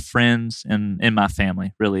my friends and my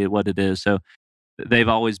family, really what it is. So they've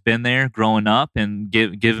always been there growing up and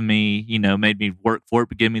given me, made me work for it,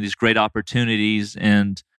 but give me these great opportunities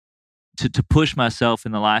and to push myself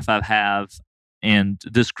in the life I have. And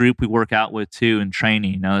this group we work out with too in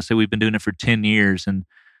training. So we've been doing it for 10 years and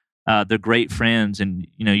they're great friends. And,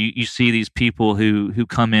 you see these people who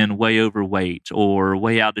come in way overweight or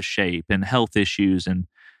way out of shape and health issues. And,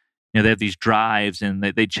 they have these drives and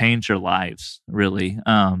they change their lives really.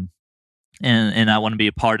 And I want to be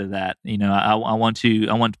a part of that. I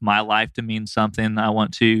want my life to mean something. I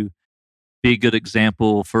want to be a good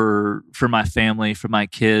example for my family, for my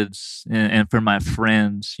kids, and for my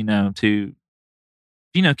friends. To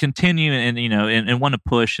continue and want to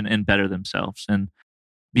push and better themselves. And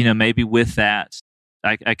maybe with that,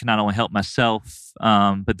 I can not only help myself,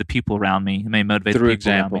 but the people around me. It may motivate the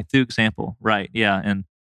people around me through example. Right? Yeah, and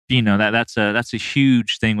that's a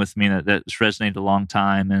huge thing with me that's resonated a long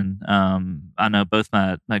time. And I know both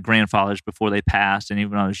my grandfathers before they passed, and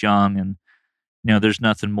even when I was young. And there's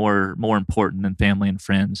nothing more important than family and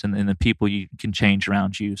friends and the people you can change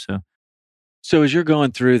around you. So as you're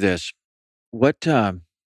going through this, what kind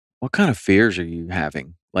of fears are you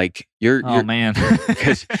having? Like oh man,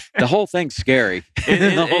 because the whole thing's scary.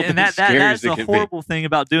 That's the horrible thing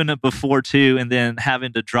about doing it before too, and then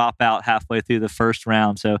having to drop out halfway through the first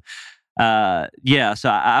round. So, so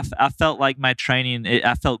I felt like my training,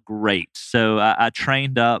 I felt great. So I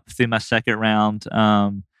trained up through my second round.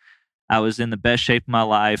 I was in the best shape of my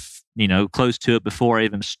life, close to it before I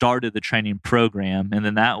even started the training program, and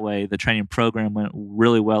then that way the training program went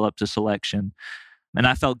really well up to selection. And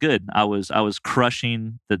I felt good. I was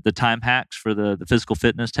crushing the time hacks for the physical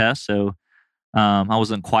fitness test. So I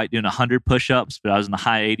wasn't quite doing 100 push-ups, but I was in the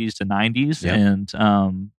high 80s to 90s. Yep.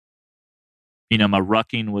 And, my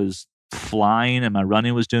rucking was flying and my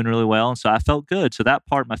running was doing really well. And so I felt good. So that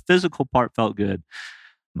part, my physical part felt good.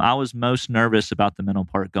 I was most nervous about the mental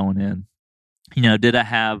part going in. Did I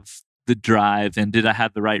have the drive and did I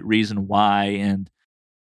have the right reason why? And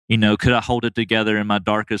could I hold it together in my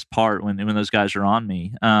darkest part when those guys are on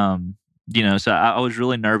me? So I was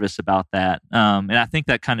really nervous about that. And I think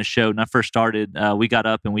that kind of showed when I first started. We got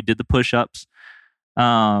up and we did the push-ups.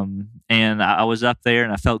 And I was up there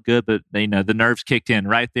and I felt good, but the nerves kicked in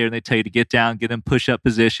right there. And they tell you to get down, get in push-up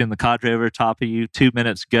position, the cadre over top of you, 2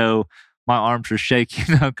 minutes go. My arms were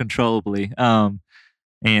shaking uncontrollably. And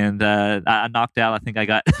I knocked out, I think I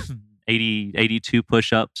got 82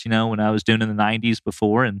 push-ups, when I was doing in the 90s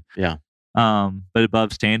before. And but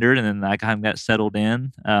above standard. And then I kind of got settled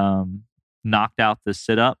in, knocked out the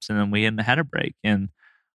sit-ups, and then we had a break. And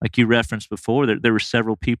like you referenced before, there were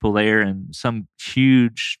several people there and some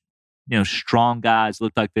huge, strong guys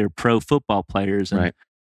looked like they were pro football players. And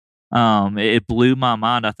it blew my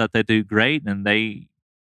mind. I thought they'd do great. And they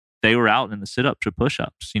were out in the sit-ups or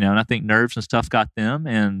push-ups, and I think nerves and stuff got them.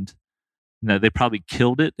 And, they probably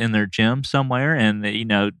killed it in their gym somewhere. And,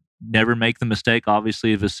 never make the mistake,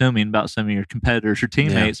 obviously, of assuming about some of your competitors or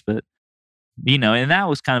teammates. But, and that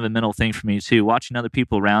was kind of a mental thing for me too, watching other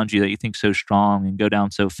people around you that you think so strong and go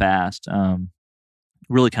down so fast,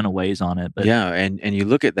 really kind of weighs on it. But and you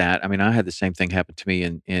look at that. I mean, I had the same thing happen to me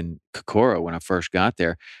in Kokoro when I first got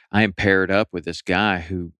there. I am paired up with this guy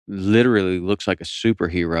who literally looks like a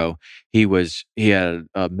superhero. He had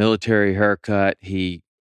a military haircut. He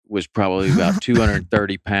was probably about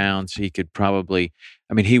 230 pounds. He could probably,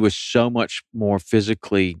 he was so much more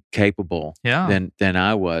physically capable than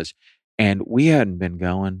I was. And we hadn't been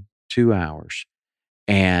going 2 hours.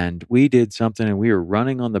 And we did something, and we were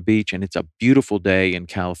running on the beach, and it's a beautiful day in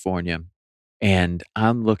California. And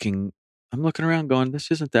I'm looking around going,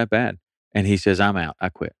 this isn't that bad. And he says, I'm out. I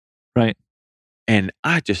quit. Right. And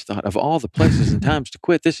I just thought, of all the places and times to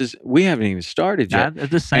quit, we haven't even started yet.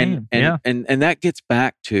 The same. And that gets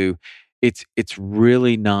back to, it's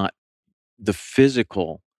really not the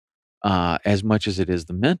physical as much as it is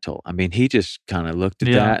the mental. He just kind of looked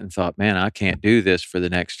at that and thought, man, I can't do this for the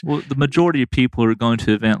next. Well, the majority of people who are going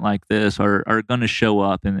to an event like this are going to show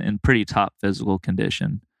up in pretty top physical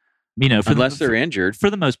condition. Unless they're injured. For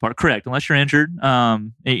the most part, correct. Unless you're injured,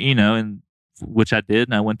 and which I did,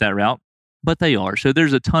 and I went that route. But they are. So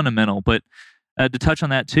there's a ton of mental. But to touch on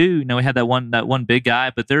that too, we had that one big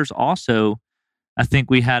guy, but there's also, I think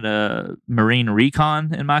we had a Marine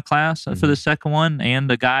recon in my class for the second one, and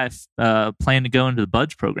a guy planning to go into the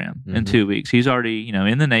BUDS program in 2 weeks. He's already,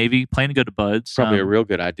 in the Navy, planning to go to BUDS. Probably a real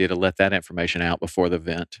good idea to let that information out before the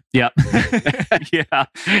event. Yeah. Yeah.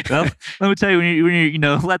 Well, let me tell you, when you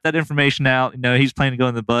let that information out, he's planning to go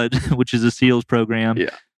in the BUDS, which is a SEALs program. Yeah.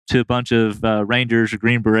 To a bunch of Rangers or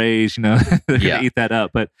Green Berets, they're going to eat that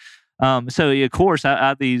up. But so of course, I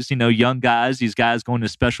have these, young guys, these guys going to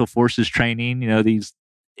special forces training, they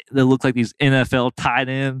look like these NFL tight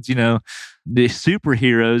ends, the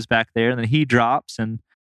superheroes back there. And then he drops. And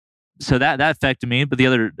so that affected me. But the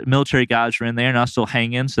other military guys were in there and I was still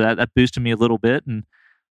hanging. So that boosted me a little bit. And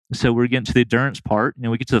so we're getting to the endurance part.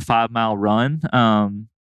 We get to the 5 mile run,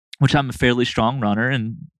 which I'm a fairly strong runner.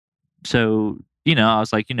 And so, I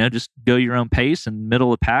was like, just go your own pace and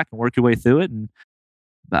middle of the pack and work your way through it. And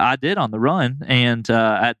I did on the run. And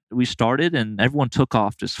we started and everyone took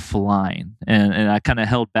off just flying. And I kind of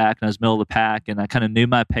held back and I was middle of the pack and I kind of knew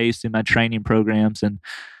my pace through my training programs. And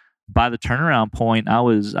by the turnaround point, I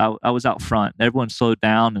was out front. Everyone slowed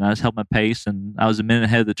down and I just held my pace and I was a minute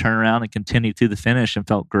ahead of the turnaround and continued through the finish and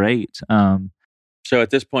felt great. So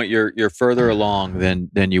at this point, you're further along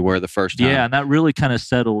than you were the first time. Yeah, and that really kind of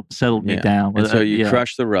settled me down. And so you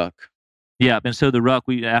crushed the ruck. Yeah, and so the ruck,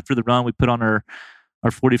 after the run, we put on our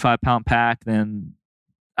 45-pound pack. Then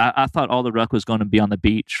I thought all the ruck was going to be on the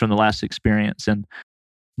beach from the last experience. And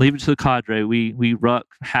leave it to the cadre. We ruck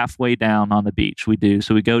halfway down on the beach. We do.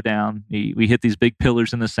 So we go down. We hit these big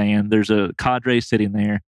pillars in the sand. There's a cadre sitting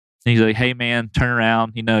there. And he's like, hey, man, turn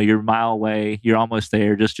around. You're a mile away. You're almost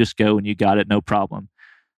there. Just go and you got it. No problem.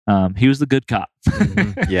 He was the good cop.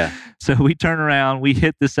 Yeah. So we turn around. We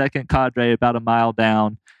hit the second cadre about a mile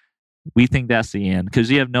down. We think that's the end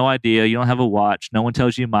because you have no idea. You don't have a watch. No one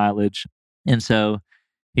tells you mileage. And so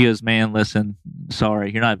he goes, man, listen,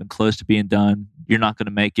 sorry. You're not even close to being done. You're not going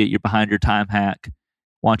to make it. You're behind your time hack.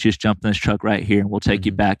 Why don't you just jump in this truck right here and we'll take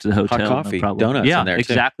you back to the hotel. Hot coffee, no problem. donuts in there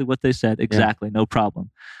exactly too. What they said. Exactly. No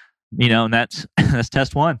problem. And that's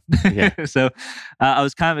test one. Yeah. So I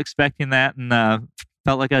was kind of expecting that and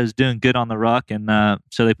felt like I was doing good on the ruck. And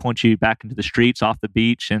so they point you back into the streets off the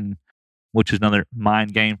beach, and which was another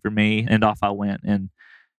mind game for me. And off I went and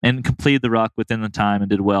completed the ruck within the time and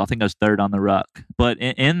did well. I think I was third on the ruck. But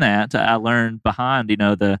in that, I learned behind,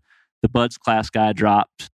 the BUDS class guy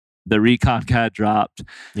dropped The recon guy dropped.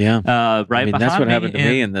 Yeah. Right behind that's what me, happened to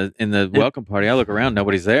me in the welcome party. I look around,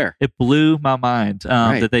 nobody's there. It blew my mind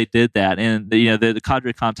Right. that they did that. And the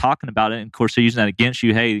Cadre Con talking about it, and of course they're using that against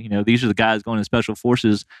you. Hey, these are the guys going to special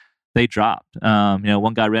forces. They dropped.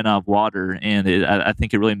 One guy ran out of water, and I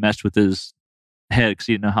think it really messed with his head because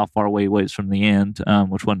he didn't know how far away he was from the end,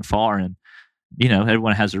 which wasn't far. And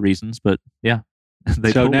everyone has their reasons, but yeah.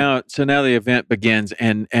 So now the event begins,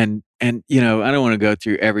 and I don't want to go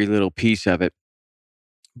through every little piece of it,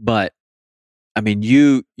 but I mean,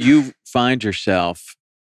 you find yourself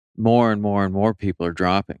more and more and more people are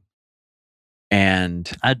dropping, and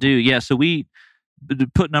I do, yeah. So we to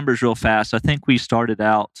put numbers real fast. I think we started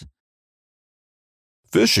out.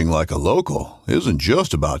 Fishing like a local isn't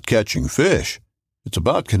just about catching fish. It's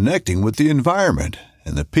about connecting with the environment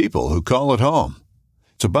and the people who call it home.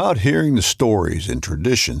 It's about hearing the stories and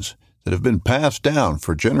traditions that have been passed down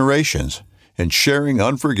for generations and sharing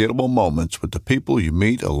unforgettable moments with the people you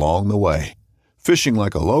meet along the way. Fishing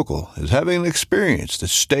like a local is having an experience that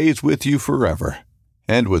stays with you forever.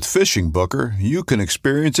 And with Fishing Booker, you can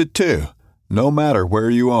experience it too, no matter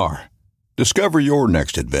where you are. Discover your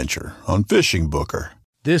next adventure on Fishing Booker.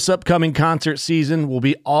 This upcoming concert season will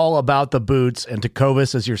be all about the boots, and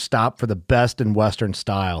Tecovas is your stop for the best in Western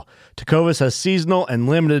style. Tecovas has seasonal and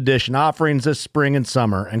limited edition offerings this spring and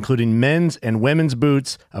summer, including men's and women's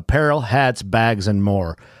boots, apparel, hats, bags, and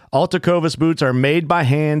more. All Tecovas boots are made by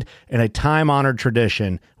hand in a time-honored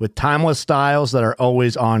tradition with timeless styles that are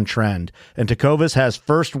always on trend. And Tecovas has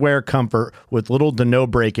first wear comfort with little to no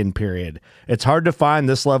break-in period. It's hard to find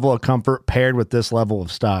this level of comfort paired with this level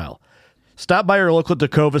of style. Stop by your local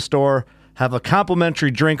Tecovas store, have a complimentary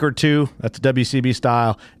drink or two, that's WCB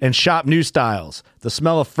style, and shop new styles. The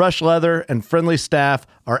smell of fresh leather and friendly staff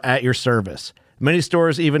are at your service. Many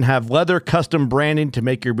stores even have leather custom branding to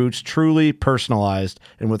make your boots truly personalized.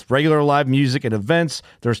 And with regular live music and events,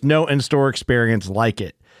 there's no in-store experience like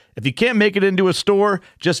it. If you can't make it into a store,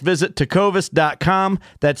 just visit tecovas.com.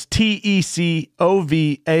 That's TECOVAS.com.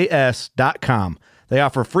 They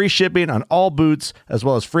offer free shipping on all boots, as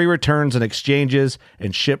well as free returns and exchanges,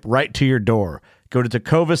 and ship right to your door. Go to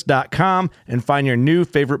tecovas.com and find your new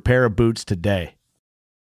favorite pair of boots today.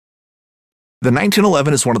 The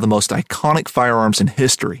 1911 is one of the most iconic firearms in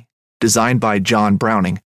history. Designed by John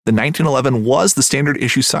Browning, the 1911 was the standard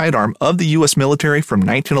issue sidearm of the U.S. military from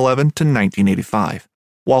 1911 to 1985.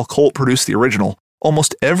 While Colt produced the original,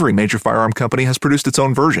 almost every major firearm company has produced its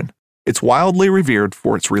own version. It's wildly revered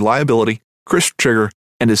for its reliability, crisp trigger,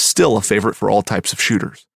 and is still a favorite for all types of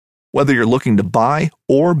shooters. Whether you're looking to buy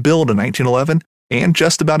or build a 1911 and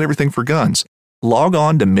just about everything for guns, log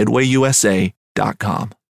on to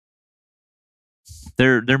midwayusa.com.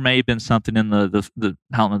 There may have been something in the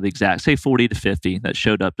I don't know the exact, say 40 to 50 that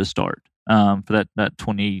showed up to start for that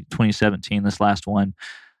 2017, this last one.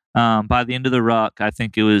 By the end of the ruck, I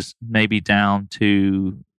think it was maybe down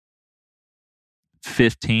to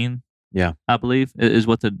 15. Yeah, I believe is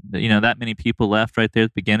what that many people left right there at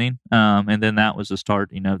the beginning, and then that was the start.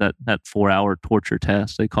 That 4-hour torture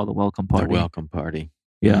test they call the welcome party. The welcome party.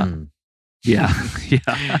 Yeah, yeah.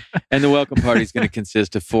 And the welcome party is going to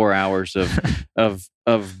consist of 4 hours of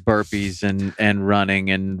burpees and running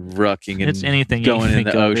and rucking and it's anything going in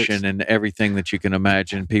the ocean and everything that you can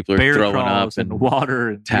imagine. People are bear throwing crawls up and water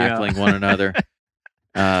and tackling one another.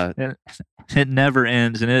 It never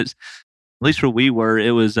ends, and it's. At least where we were,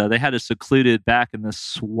 it was they had us secluded back in the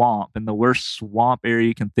swamp, in the worst swamp area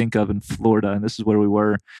you can think of in Florida, and this is where we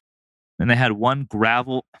were. And they had one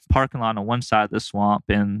gravel parking lot on one side of the swamp,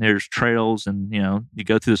 and there's trails, and you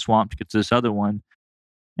go through the swamp to get to this other one.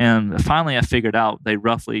 And finally, I figured out they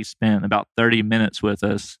roughly spent about 30 minutes with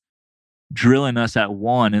us, drilling us at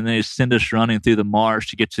one, and they send us running through the marsh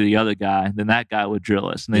to get to the other guy. And then that guy would drill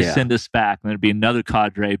us, and they send us back, and there'd be another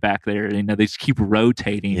cadre back there. They just keep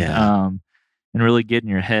rotating. And really get in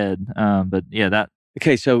your head. But yeah, that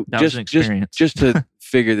was an experience. Just to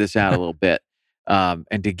figure this out a little bit,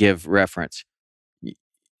 and to give reference,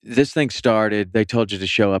 this thing started, they told you to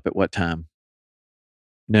show up at what time?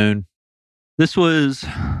 Noon? This was,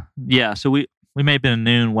 so we may have been a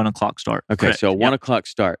noon, 1 o'clock start. Okay, correct. So 1 o'clock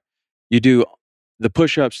start. You do the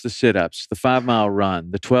push-ups, the sit-ups, the 5-mile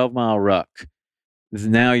run, the 12-mile ruck.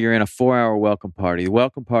 Now you're in a 4-hour welcome party. The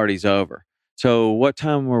welcome party's over. So what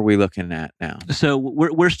time were we looking at now? So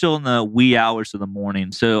we're still in the wee hours of the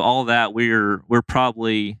morning. So all that we're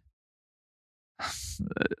probably,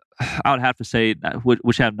 I would have to say,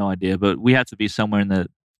 which I have no idea, but we have to be somewhere in the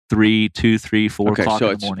 4 o'clock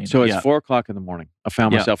in the morning. So it's 4 o'clock in the morning. I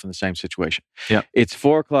found myself in the same situation. Yeah, it's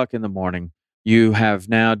 4 o'clock in the morning. You have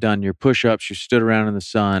now done your push-ups. You stood around in the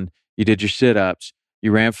sun. You did your sit-ups.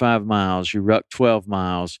 You ran 5 miles. You rucked 12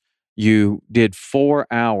 miles. You did 4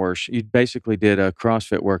 hours. You basically did a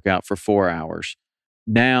CrossFit workout for 4 hours.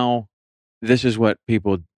 Now, this is what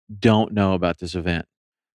people don't know about this event.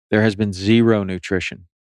 There has been zero nutrition.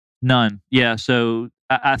 None. Yeah. So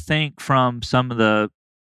I think from some of the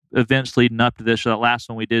events leading up to this, or the last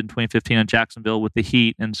one we did in 2015 in Jacksonville with the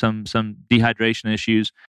heat and some dehydration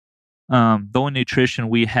issues, the only nutrition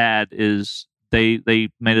we had is they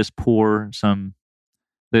made us pour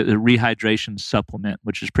the rehydration supplement,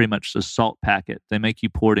 which is pretty much the salt packet. They make you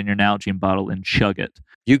pour it in your Nalgene bottle and chug it.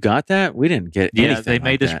 You got that? We didn't get anything. Yeah, they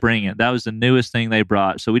made us bring it. That was the newest thing they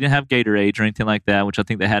brought. So we didn't have Gatorade or anything like that, which I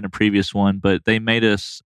think they had in a previous one, but they made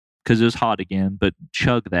us, because it was hot again, but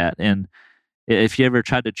chug that. And if you ever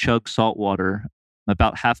tried to chug salt water,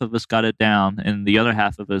 about half of us got it down and the other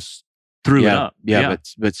half of us threw it up. Yeah,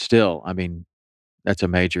 but still, I mean, that's a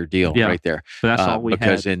major deal right there. But that's all we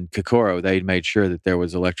because had. in Kokoro, they made sure that there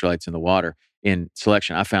was electrolytes in the water. In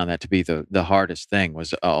selection, I found that to be the hardest thing.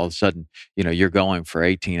 Was all of a sudden, you're going for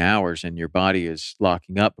 18 hours and your body is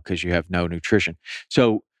locking up because you have no nutrition.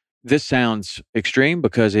 So this sounds extreme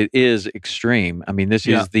because it is extreme. I mean, this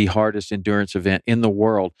is the hardest endurance event in the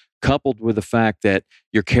world, coupled with the fact that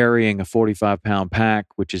you're carrying a 45-pound pack,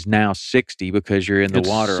 which is now 60 because you're in the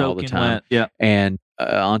water all the time. Wet. Yeah. And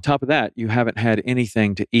on top of that, you haven't had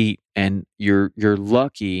anything to eat, and you're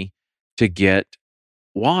lucky to get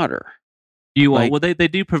water. You are. Well, they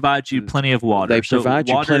do provide you plenty of water. They provide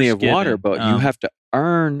you plenty of water, but you have to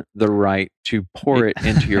earn the right to pour it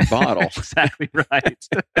into your bottle. Exactly right.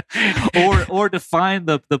 or to find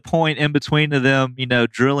the point in between of them,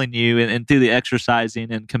 drilling you and through the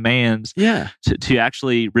exercising and commands. Yeah. To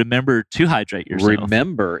actually remember to hydrate yourself.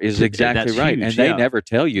 Remember is exactly right. Huge, and they never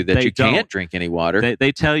tell you that you can't drink any water.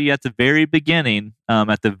 They tell you at the very beginning,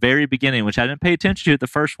 which I didn't pay attention to at the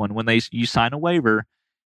first one, when you sign a waiver,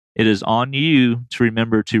 it is on you to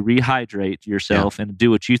remember to rehydrate yourself and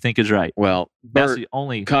do what you think is right. Well, that's the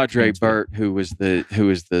only Cadre Burt, who was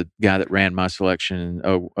the guy that ran my selection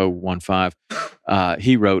in 015,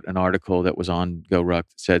 he wrote an article that was on Go Ruck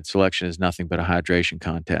that said selection is nothing but a hydration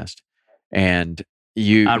contest. And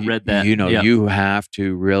I read that. You have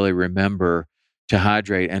to really remember to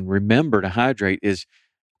hydrate, and remember to hydrate is,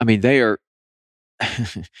 I mean, they are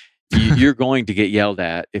you're going to get yelled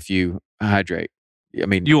at if you hydrate. I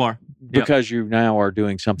mean, you are, because you now are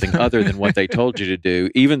doing something other than what they told you to do,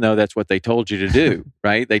 even though that's what they told you to do,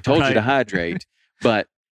 right? They told you to hydrate, but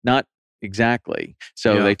not exactly.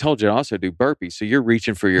 So they told you to also do burpees. So you're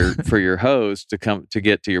reaching for your hose to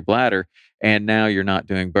get to your bladder, and now you're not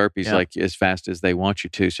doing burpees like as fast as they want you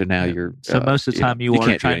to. So now you're most of the time you are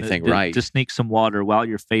can't trying do anything to sneak some water while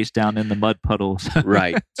you're face down in the mud puddles.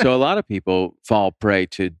 Right. So a lot of people fall prey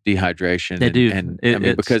to dehydration. They do, and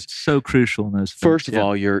it's because so crucial in those things. First of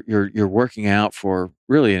all, you're working out for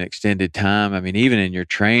really an extended time. I mean, even in your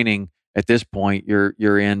training at this point, you're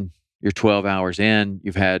 12 hours in.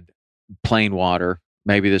 You've had plain water,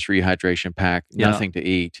 maybe this rehydration pack, nothing to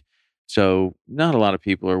eat. So not a lot of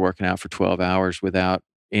people are working out for 12 hours without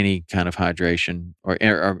any kind of hydration or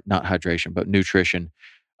not hydration, but nutrition.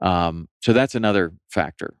 So that's another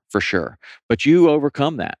factor for sure. But you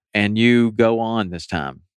overcome that and you go on this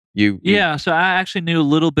time. So I actually knew a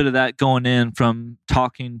little bit of that going in from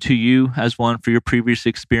talking to you as one for your previous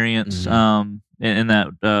experience in that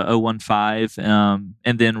 015,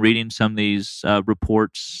 and then reading some of these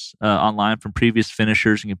reports online from previous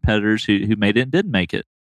finishers and competitors who made it and didn't make it.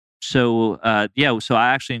 So so I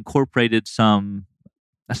actually incorporated some.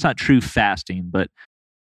 That's not true fasting, but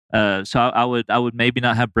so I would maybe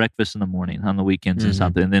not have breakfast in the morning on the weekends and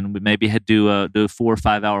something, and then we maybe do a 4 or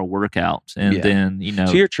 5 hour workout, and then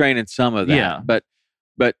So you're training some of that, but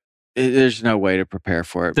there's no way to prepare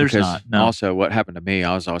for it. There's not. No. Also, what happened to me,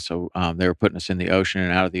 I was also they were putting us in the ocean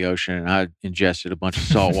and out of the ocean, and I ingested a bunch of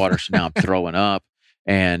salt water, so now I'm throwing up,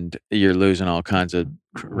 and you're losing all kinds of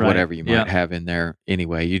whatever you might have in there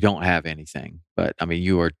anyway. You don't have anything, but I mean,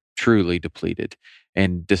 you are truly depleted.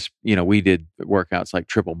 And this, we did workouts like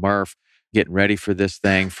Triple Murph, getting ready for this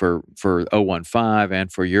thing for 015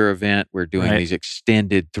 and for your event. We're doing these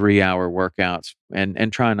extended 3-hour workouts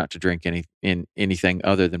and trying not to drink anything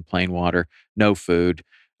other than plain water, no food,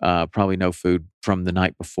 probably no food from the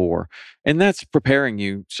night before. And that's preparing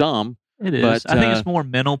you some. It is. But, I think it's more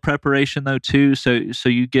mental preparation though too. So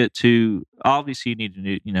you get to, obviously you need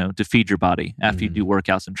to to feed your body after you do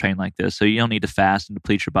workouts and train like this. So you don't need to fast and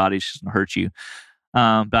deplete your body. It's just going to hurt you.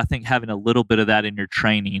 But I think having a little bit of that in your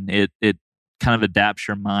training, it kind of adapts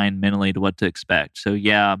your mind mentally to what to expect. So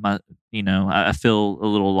I feel a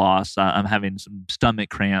little lost. I'm having some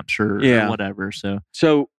stomach cramps or whatever. So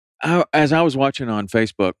as I was watching on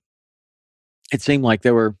Facebook, it seemed like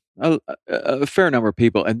there were a fair number of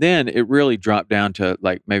people, and then it really dropped down to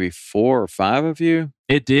like maybe 4 or 5 of you.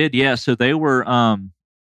 It did, yeah. So they were, I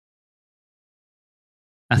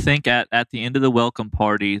think at the end of the welcome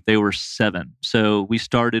party, they were 7. So we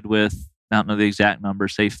started with, I don't know the exact number,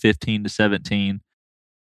 say 15 to 17.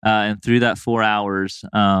 And through that 4 hours,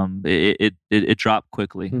 it dropped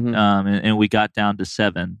quickly, and we got down to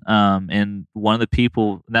 7. And one of the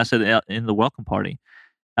people, that's in the welcome party,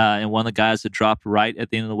 and one of the guys that dropped right at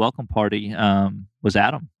the end of the welcome party was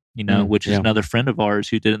Adam, which is another friend of ours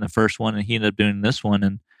who did it in the first one, and he ended up doing this one.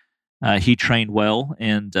 And he trained well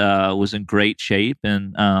and was in great shape.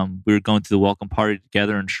 And we were going through the welcome party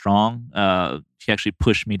together and strong. He actually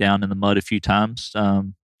pushed me down in the mud a few times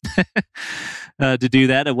to do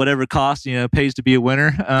that at whatever cost, pays to be a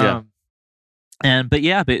winner.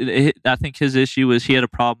 I think his issue was he had a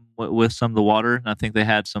problem with some of the water. And I think they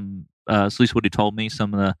had some, at least what he told me,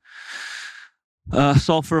 some of the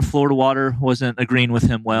sulfur Florida water wasn't agreeing with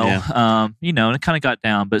him well. And it kind of got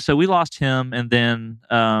down. But so we lost him, and then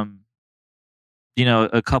a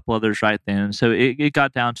couple others right then. So it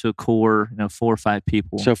got down to a core, 4 or 5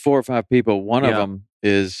 people. So 4 or 5 people. One of them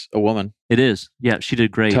is a woman. It is. Yeah, she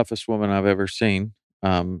did great. Toughest woman I've ever seen.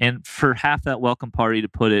 And for half that welcome party, to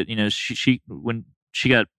put it, she when she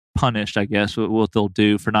got punished, I guess, what they'll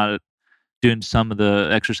do for not doing some of the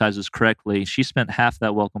exercises correctly, she spent half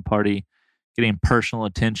that welcome party getting personal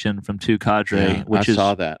attention from 2 cadre. I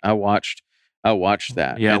saw that. I watched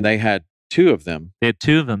that. Yeah. And they had 2 of them. They had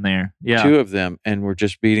 2 of them there. Yeah. 2 of them, and were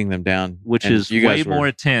just beating them down. Which is way more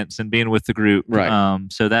intense than being with the group. Right.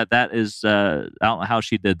 So that is, I don't know how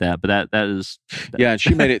she did that, but that is... Yeah, and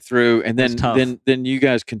she made it through. And then you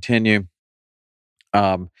guys continue.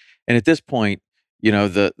 And at this point,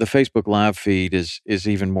 the Facebook Live feed is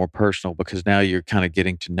even more personal, because now you're kind of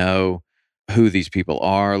getting to know who these people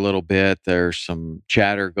are a little bit. There's some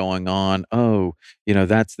chatter going on. Oh,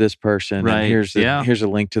 that's this person. Right. And here's a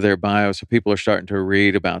link to their bio. So people are starting to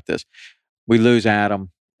read about this. We lose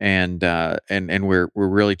Adam, and we're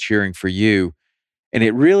really cheering for you. And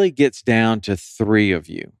it really gets down to 3 of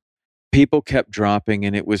you. People kept dropping,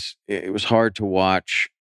 and it was hard to watch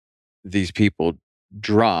these people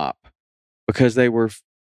drop, because they were,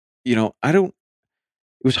 it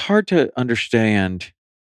was hard to understand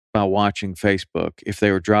by watching Facebook if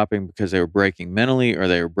they were dropping because they were breaking mentally, or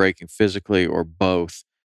they were breaking physically, or both.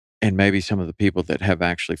 And maybe some of the people that have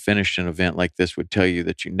actually finished an event like this would tell you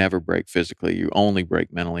that you never break physically, you only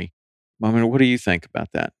break mentally. I mean, what do you think about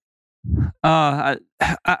that? I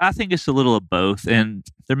think it's a little of both, and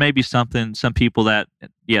there may be some people that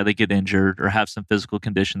they get injured or have some physical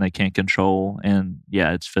condition they can't control, and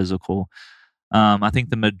it's physical. I think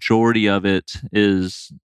the majority of it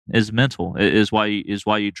is mental, is why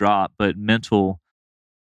you drop, but mental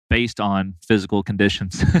based on physical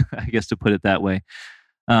conditions, I guess, to put it that way.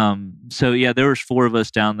 So there was 4 of us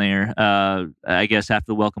down there, I guess after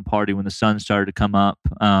the welcome party when the sun started to come up.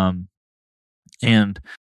 And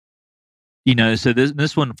so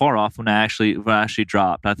this wasn't far off when I actually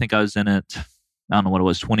dropped. I think I was in it, I don't know what it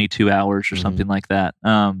was, 22 hours or something like that.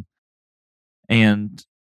 And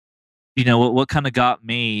what kind of got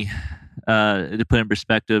me, to put in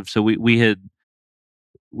perspective, so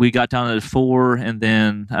we got down to 4, and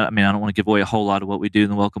then I don't want to give away a whole lot of what we do in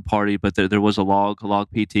the welcome party, but there was a log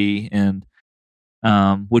PT, and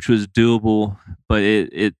which was doable, but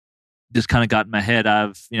it just kind of got in my head.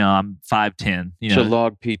 I'm 5'10". So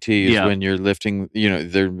log PT is when you're lifting.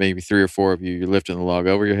 There may be 3 or 4 of you. You're lifting the log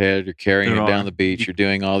over your head. You're carrying it down the beach. You're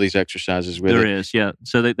doing all these exercises with it. There is, yeah.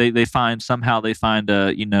 So they find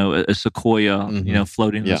a sequoia,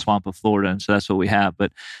 floating in the swamp of Florida, and so that's what we have.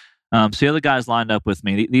 But so the other guys lined up with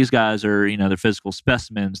me. These guys are, they're physical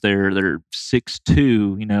specimens. They're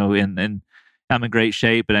 6'2", and I'm in great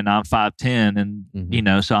shape, but I'm 5'10",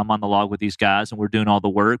 and so I'm on the log with these guys, and we're doing all the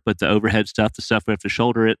work. But the overhead stuff, the stuff we have to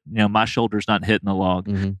shoulder it, my shoulder's not hitting the log.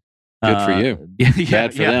 Mm-hmm. Good for you.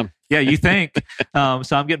 Bad for them. Yeah, you think. So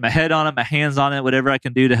I'm getting my head on it, my hands on it, whatever I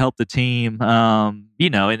can do to help the team.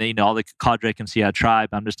 And all the cadre can see I try,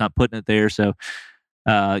 but I'm just not putting it there. So,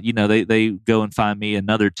 they go and find me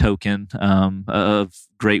another token of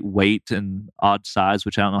great weight and odd size,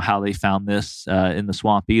 which I don't know how they found this in the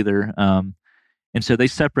swamp either. And so they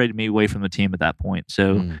separated me away from the team at that point.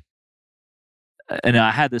 So, and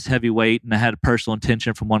I had this heavy weight, and I had a personal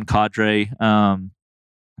intention from one cadre,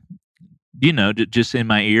 just in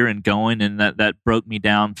my ear and going, and that broke me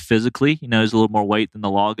down physically. It was a little more weight than the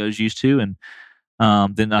log I was used to. And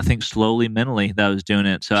Then I think slowly mentally that I was doing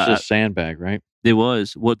it. So It's just sandbag, right? it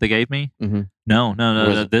was what they gave me. Mm-hmm. No.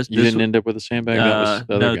 You didn't end up with a sandbag. That was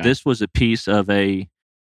the other guy. This was a piece of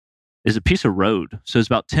road. So it's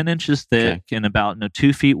about 10 inches thick and about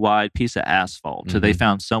 2 feet wide piece of asphalt. So they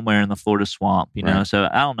found somewhere in the Florida swamp, you know. So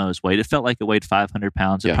I don't know his weight. It felt like it weighed 500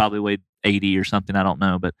 pounds. It probably weighed 80 or something. I don't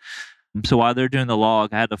know. But so while they're doing the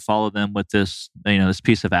log, I had to follow them with this, this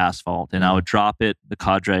piece of asphalt, and I would drop it. The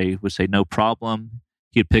cadre would say, "No problem."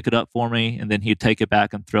 He'd pick it up for me, and then he'd take it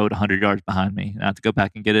back and throw it 100 yards behind me. And I have to go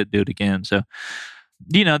back and get it, do it again. So,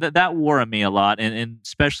 that wore on me a lot, and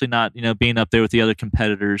especially not, being up there with the other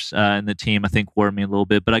competitors in the team, I think wore me a little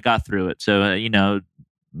bit, but I got through it. So,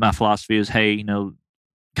 my philosophy is, hey, kind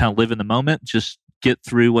of live in the moment, just get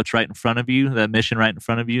through what's right in front of you, that mission right in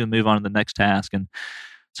front of you, and move on to the next task. And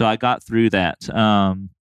so I got through that. And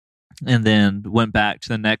then went back to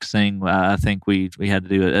the next thing. I think we had to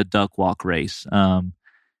do a duck walk race.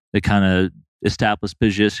 They kind of established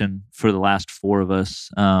position for the last 4 of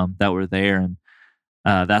us that were there, and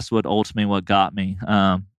that's what ultimately got me.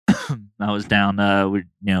 I was down,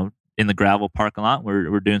 in the gravel parking lot.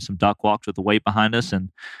 We're doing some duck walks with the weight behind us, and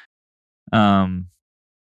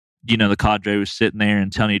the cadre was sitting there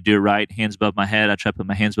and telling you to do it right, hands above my head. I try to put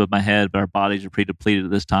my hands above my head, but our bodies are pretty depleted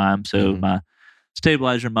at this time, so my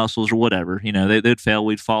stabilizer muscles or whatever, they'd fail,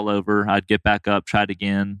 we'd fall over, I'd get back up, try it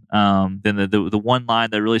again. Then the one line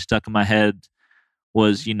that really stuck in my head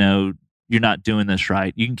was, you're not doing this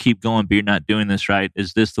right. You can keep going, but you're not doing this right.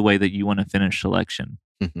 Is this the way that you want to finish selection?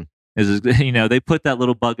 They put that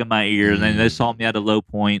little bug in my ear, and then they saw me at a low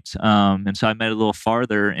point. And so I made it a little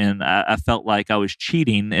farther, and I felt like I was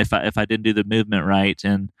cheating if I didn't do the movement right.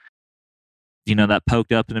 And that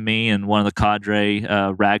poked up into me, and one of the cadre,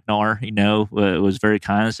 Ragnar, was very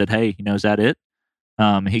kind and said, "Hey, is that it?"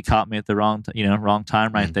 He caught me at the wrong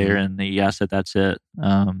time right there, and I said, "That's it."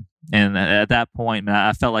 And at that point, man,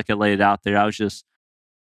 I felt like I laid it out there. I was just,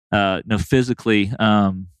 physically,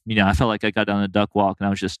 I felt like I got down the duck walk and I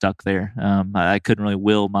was just stuck there. I couldn't really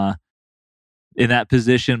will in that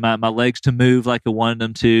position, my legs to move like I wanted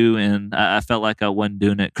them to, and I felt like I wasn't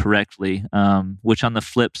doing it correctly. Which on the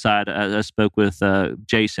flip side, I spoke with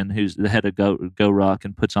Jason, who's the head of Go Rock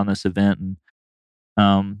and puts on this event,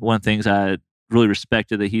 and one of the things I really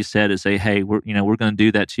respected that he said is, "Hey, we're going to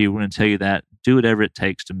do that to you. We're going to tell you that. Do whatever it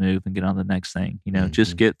takes to move and get on the next thing.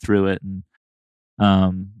 Just get through it." And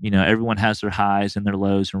everyone has their highs and their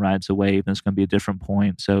lows and rides a wave, and it's going to be a different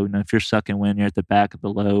point. So if you're sucking wind, you're at the back of the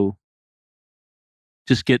low.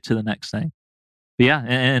 Just get to the next thing. But yeah,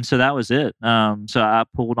 and so that was it. So I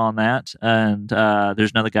pulled on that, and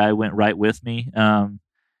there's another guy who went right with me, and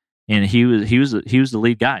he was the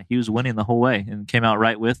lead guy. He was winning the whole way and came out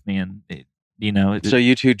right with me. And so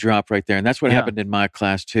you two dropped right there, and that's what happened in my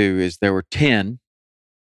class too. Is there were 10,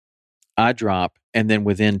 I dropped, and then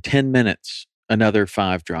within 10 minutes, another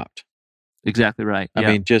 5 dropped. Exactly right. I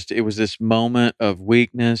mean, it was this moment of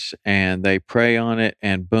weakness, and they prey on it,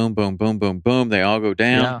 and boom, boom, boom, boom, boom, they all go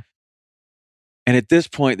down. Yeah. And at this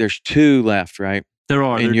point, there's 2 left, right? There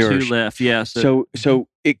are 2 left. Yeah. So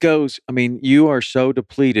it goes. I mean, you are so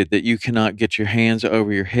depleted that you cannot get your hands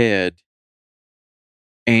over your head,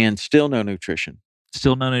 and still no nutrition.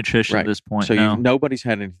 Still no nutrition at this point. So nobody's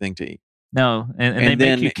had anything to eat. No, and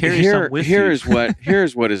they make you carry some with you.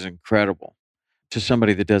 Here's what is incredible to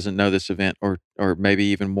somebody that doesn't know this event, or maybe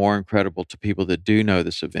even more incredible to people that do know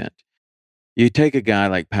this event. You take a guy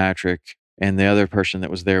like Patrick and the other person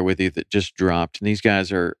that was there with you that just dropped, and these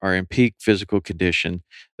guys are in peak physical condition.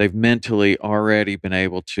 They've mentally already been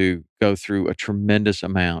able to go through a tremendous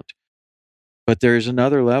amount. But there is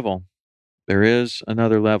another level. There is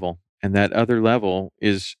another level, and that other level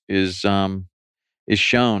is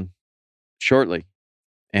shown shortly.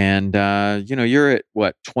 And, you're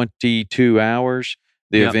at 22 hours.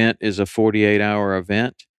 The event is a 48-hour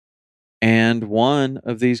event. And one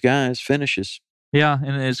of these guys finishes. Yeah.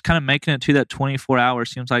 And it's kind of making it to that 24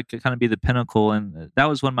 hours seems like it kind of be the pinnacle. And that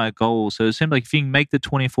was one of my goals. So it seemed like if you can make the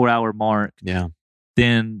 24-hour mark,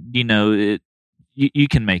 then, you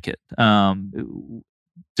can make it.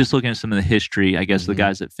 Just looking at some of the history, I guess, the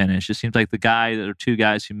guys that finish, it seems like the guy or 2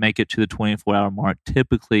 guys who make it to the 24-hour mark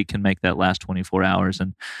typically can make that last 24 hours.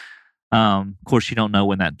 And of course, you don't know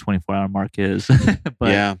when that 24-hour mark is.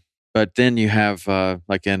 But then you have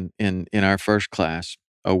like in our first class,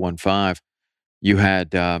 015, you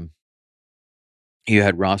had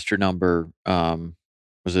roster number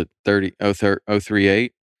was it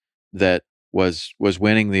 038 that was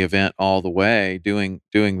winning the event all the way, doing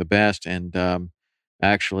the best, and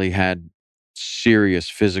actually had serious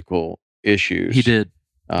physical issues. He did.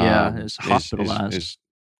 Is hospitalized. Is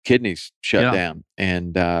kidneys shut down.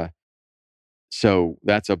 And so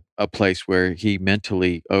that's a place where he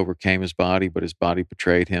mentally overcame his body, but his body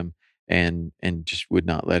betrayed him and just would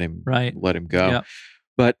not let him go. Yeah.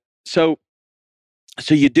 But so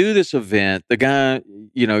you do this event. The guy,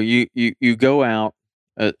 you go out,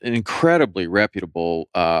 an incredibly reputable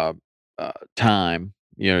time.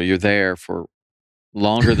 You're there for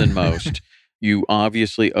longer than most. You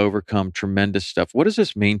obviously overcome tremendous stuff. What does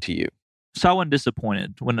this mean to you? So I wasn't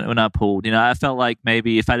disappointed when I pulled. I felt like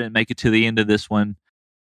maybe if I didn't make it to the end of this one,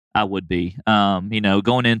 I would be.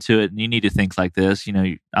 Going into it, and you need to think like this.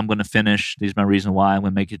 I'm going to finish. These are my reason why I'm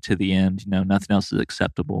going to make it to the end. Nothing else is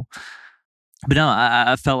acceptable. But no,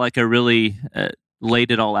 I felt like I really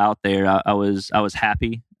laid it all out there. I was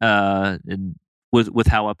happy and with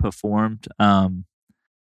how I performed, and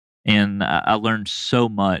I learned so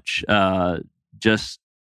much just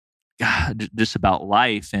about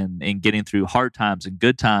life and getting through hard times and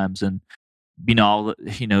good times, and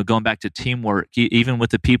going back to teamwork, even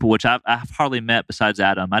with the people which I've hardly met besides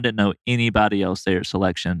Adam. I didn't know anybody else there at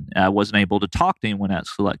selection. I wasn't able to talk to anyone at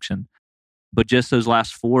selection. But just those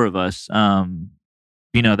last four of us,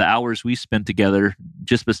 the hours we spent together,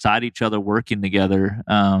 just beside each other, working together,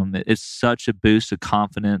 it's such a boost of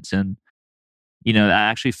confidence. And, I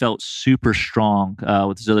actually felt super strong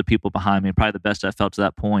with these other people behind me. Probably the best I felt to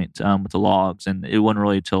that point with the logs. And it wasn't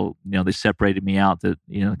really until, they separated me out that,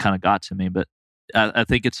 kind of got to me. But I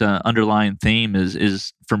think it's an underlying theme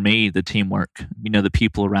is for me, the teamwork, the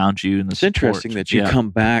people around you and the support. It's interesting that you come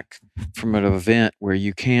back from an event where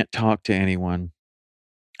you can't talk to anyone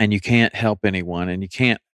and you can't help anyone and you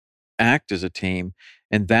can't act as a team.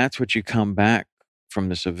 And that's what you come back from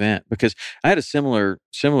this event. Because I had a similar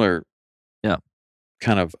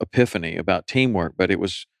kind of epiphany about teamwork, but it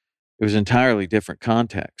was entirely different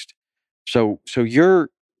context. So you're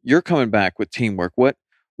coming back with teamwork.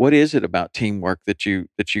 What is it about teamwork that you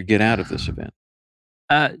get out of this event?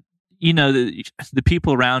 The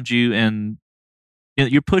people around you, and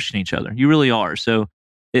you're pushing each other. You really are. So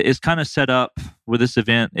it's kind of set up with this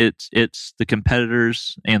event. It's the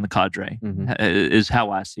competitors and the cadre is how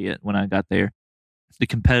I see it when I got there. The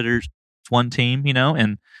competitors, it's one team,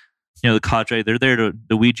 and the cadre, they're there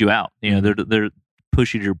to weed you out. They're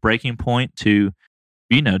push you to your breaking point to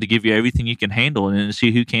give you everything you can handle and to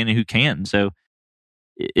see who can and who can't. So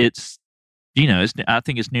it's I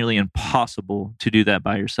think it's nearly impossible to do that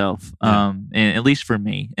by yourself. And at least for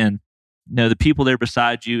me. And the people there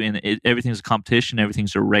beside you, and everything's a competition,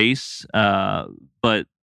 everything's a race. But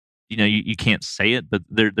you can't say it, but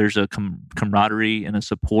there's a camaraderie and a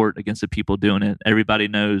support against the people doing it. Everybody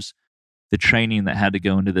knows the training that had to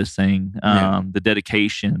go into this thing, the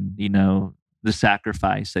dedication, the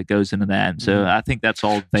sacrifice that goes into that. And so I think that's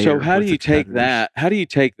all there. So how do you take that? How do you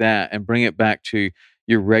take that and bring it back to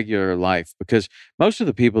your regular life? Because most of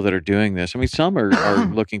the people that are doing this, some are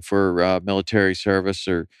looking for military service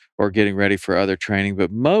or getting ready for other training,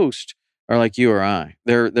 but most are like you or I.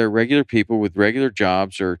 They're regular people with regular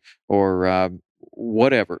jobs or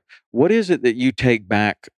whatever. What is it that you take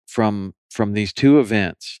back from these two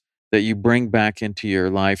events that you bring back into your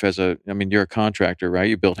life as you're a contractor, right?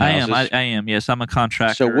 You build houses. I am. Yes, I'm a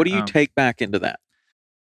contractor. So what do you take back into that?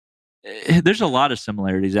 There's a lot of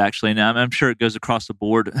similarities, actually. And I'm sure it goes across the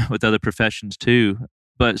board with other professions too.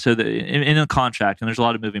 But so in a contract, and there's a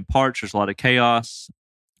lot of moving parts, there's a lot of chaos,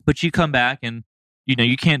 but you come back and,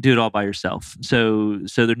 you can't do it all by yourself. So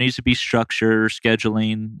there needs to be structure,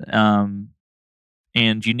 scheduling,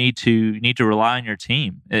 and you need to rely on your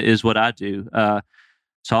team is what I do.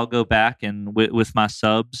 So I'll go back and with my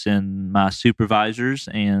subs and my supervisors,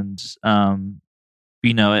 and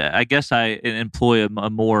I guess I employ a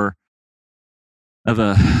more of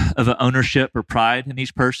a ownership or pride in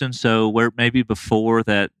each person. So where maybe before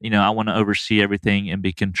that, I want to oversee everything and be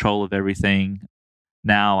in control of everything.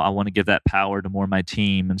 Now I want to give that power to more of my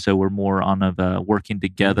team, and so we're more on working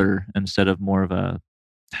together instead of more of I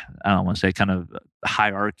don't want to say kind of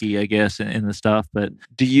hierarchy, I guess, in the stuff. But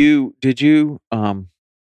did you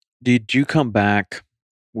come back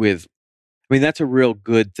with? That's a real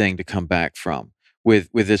good thing to come back from with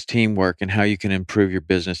this teamwork and how you can improve your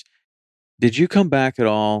business. Did you come back at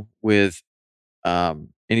all with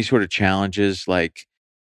any sort of challenges, like,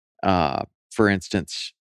 for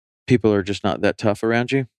instance, people are just not that tough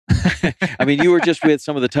around you? You were just with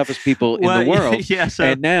some of the toughest people in the world. Yeah,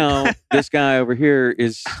 and now this guy over here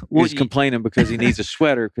is complaining because he needs a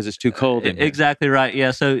sweater because it's too cold in here. Exactly right.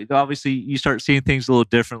 Yeah. So obviously you start seeing things a little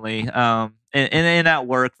differently, and at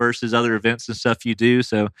work versus other events and stuff you do.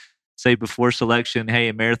 So say before selection, hey,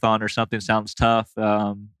 a marathon or something sounds tough.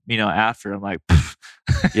 After I'm like,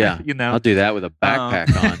 yeah, I'll do that with a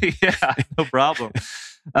backpack on. Yeah, no problem.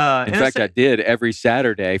 In fact, I did every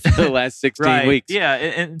Saturday for the last 16 weeks. Yeah,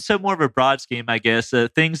 and so more of a broad scheme, I guess.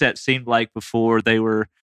 Things that seemed like before they were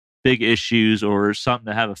big issues or something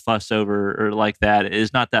to have a fuss over or like that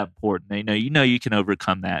is not that important. You know you can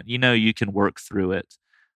overcome that. You know you can work through it.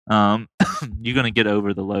 You're going to get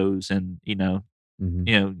over the lows and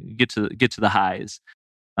get to the highs.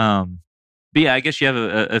 But yeah, I guess you have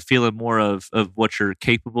a feeling more of what you're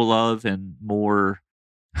capable of and more,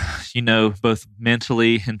 both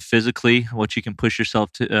mentally and physically what you can push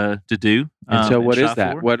yourself to do. And so, what is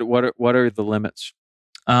that? What are the limits?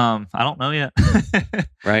 I don't know yet.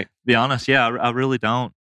 Right. To be honest, yeah, I really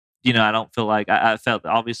don't. I don't feel like I felt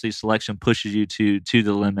obviously selection pushes you to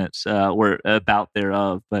the limits or about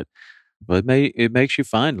thereof, but it makes you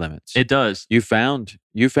find limits. It does. You found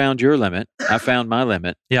your limit. I found my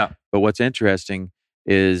limit. Yeah. But what's interesting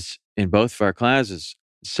is in both of our classes,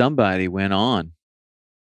 somebody went on.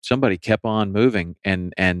 Somebody kept on moving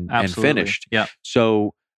and finished. Yeah.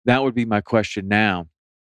 So that would be my question now.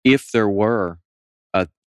 If there were a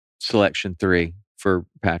selection 3 for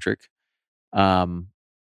Patrick,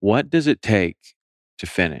 what does it take to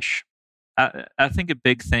finish? I think a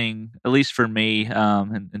big thing, at least for me,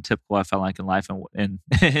 and typical I felt like in life and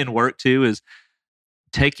in work too, is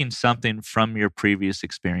taking something from your previous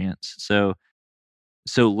experience. So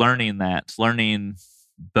learning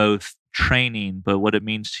both training, but what it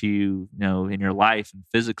means to you, in your life and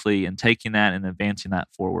physically, and taking that and advancing that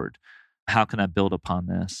forward. How can I build upon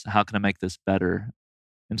this? How can I make this better?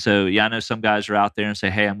 And so, yeah, I know some guys are out there and say,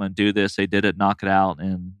 hey, I'm going to do this. They did it, knock it out.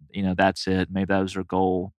 And, that's it. Maybe that was their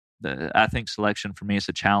goal. I think selection for me is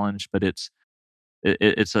a challenge, but it's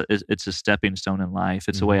a stepping stone in life.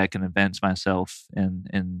 It's a way I can advance myself and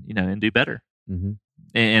do better. Mm-hmm.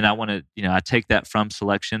 And I want to, I take that from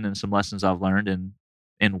selection and some lessons I've learned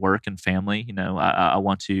in work and family. I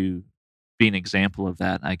want to be an example of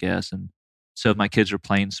that, I guess. And so if my kids are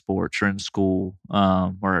playing sports or in school,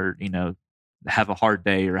 or, have a hard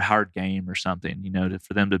day or a hard game or something,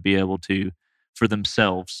 for them to be able to, for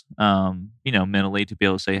themselves, mentally to be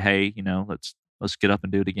able to say, hey, let's get up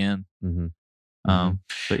and do it again. Mm-hmm.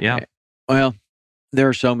 But yeah. Well, there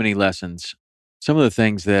are so many lessons. Some of the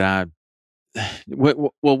things that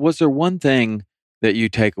was there one thing that you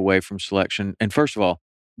take away from selection? And first of all,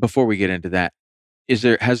 before we get into that,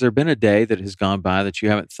 has there been a day that has gone by that you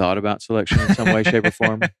haven't thought about selection in some way, shape, or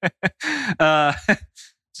form?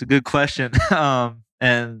 It's a good question.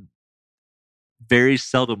 And very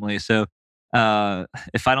seldomly. So,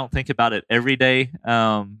 if I don't think about it every day,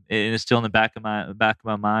 and it's still in the back of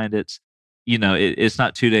my mind, it's, it's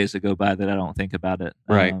not 2 days that go by that I don't think about it.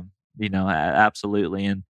 Right. Absolutely.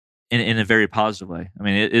 And in a very positive way. I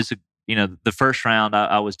mean, it is, the first round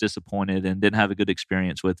I was disappointed and didn't have a good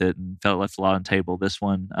experience with it and felt left a lot on the table. This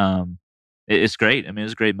one, it's great. I mean,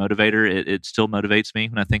 it's a great motivator. It still motivates me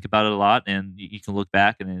when I think about it a lot, and you can look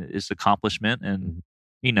back and it's accomplishment. And,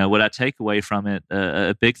 what I take away from it,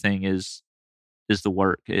 a big thing is the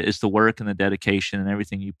work. It's the work and the dedication and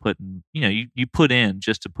everything you put in, you put in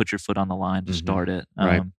just to put your foot on the line to start it.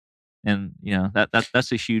 Right. And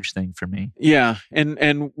that's a huge thing for me. Yeah.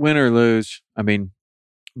 And win or lose, I mean,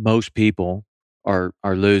 most people are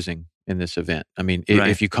losing in this event. I mean,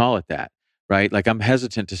 if you call it that, right? Like, I'm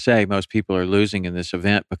hesitant to say most people are losing in this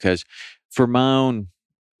event because for my own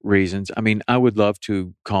reasons, I mean, I would love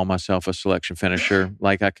to call myself a selection finisher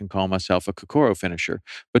like I can call myself a Kokoro finisher.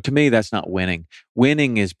 But to me, that's not winning.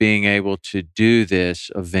 Winning is being able to do this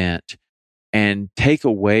event and take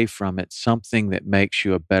away from it something that makes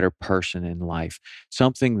you a better person in life,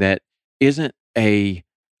 something that isn't a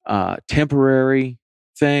temporary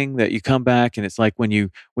thing that you come back and it's like when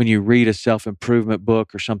you read a self-improvement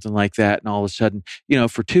book or something like that, and all of a sudden,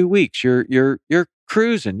 for 2 weeks you're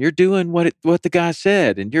cruising, you're doing what the guy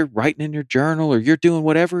said, and you're writing in your journal or you're doing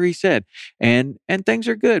whatever he said, and things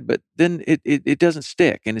are good, but then it doesn't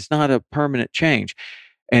stick and it's not a permanent change.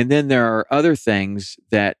 And then there are other things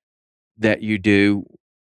that you do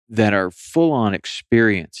that are full-on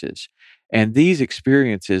experiences, and these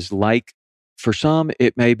experiences, like, for some,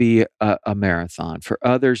 it may be a marathon. For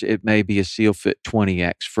others, it may be a SEALFIT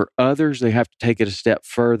 20X. For others, they have to take it a step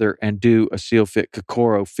further and do a SEALFIT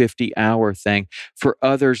Kokoro 50-hour thing. For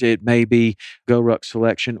others, it may be GoRuck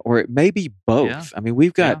selection, or it may be both. Yeah. I mean,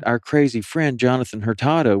 we've got our crazy friend, Jonathan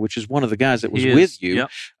Hurtado, which is one of the guys that was with you,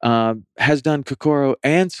 has done Kokoro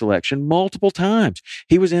and selection multiple times.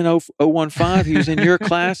 He was in 015. He was in your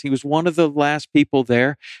class. He was one of the last people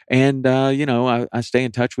there. And, I stay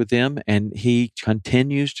in touch with him, and he he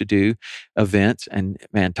continues to do events. And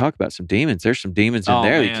man, talk about some demons. There's some demons in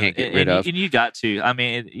there you can't get rid of. And you got to. I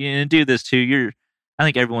mean, you do this too. I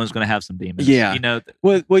think everyone's going to have some demons. Yeah. You know.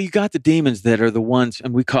 Well, you got the demons that are the ones,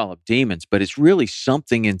 and we call them demons, but it's really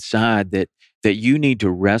something inside that you need to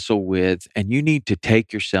wrestle with, and you need to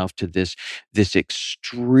take yourself to this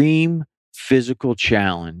extreme physical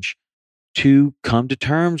challenge to come to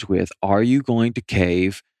terms with. Are you going to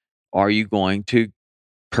cave? Are you going to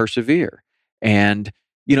persevere? And,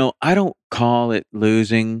 I don't call it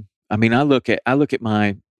losing. I mean, I look at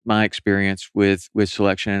my experience with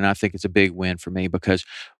selection, and I think it's a big win for me, because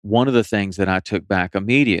one of the things that I took back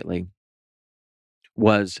immediately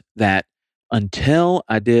was that until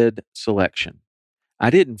I did selection, I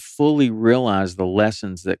didn't fully realize the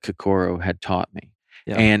lessons that Kokoro had taught me.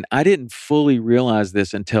 Yeah. And I didn't fully realize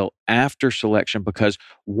this until after selection, because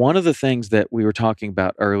one of the things that we were talking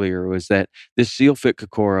about earlier was that this Seal Fit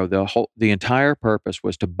Kokoro, the entire purpose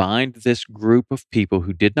was to bind this group of people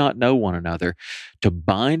who did not know one another, to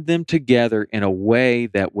bind them together in a way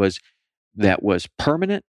that was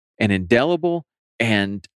permanent and indelible,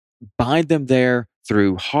 and bind them there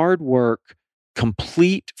through hard work,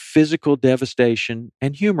 complete physical devastation,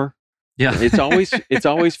 and humor. Yeah, it's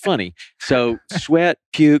always funny. So sweat,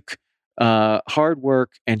 puke, hard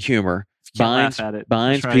work, and humor binds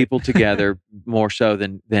right. people together more so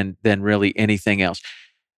than really anything else.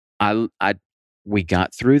 We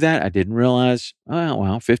got through that. I didn't realize,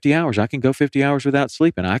 50 hours. I can go 50 hours without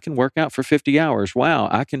sleeping. I can work out for 50 hours. Wow,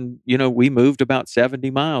 I can. We moved about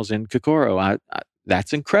 70 miles in Kokoro.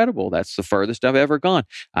 That's incredible. That's the furthest I've ever gone.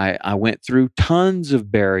 I went through tons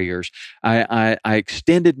of barriers. I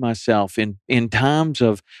extended myself in times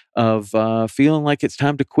of feeling like it's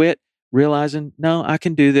time to quit, realizing, no, I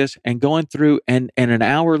can do this, and going through, and an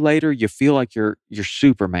hour later, you feel like you're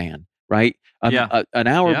Superman, right? An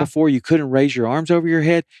hour before, you couldn't raise your arms over your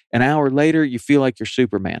head. An hour later, you feel like you're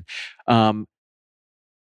Superman.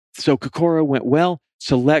 So Kokoro went well.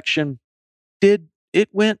 Selection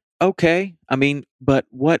went okay. I mean, but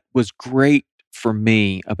what was great for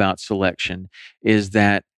me about selection is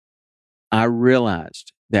that I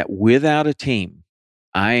realized that without a team,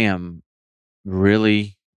 I am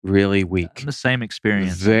really, really weak. The same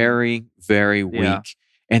experience. Very, very weak. Yeah.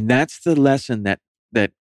 And that's the lesson that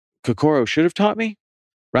Kokoro should have taught me,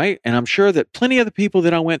 right? And I'm sure that plenty of the people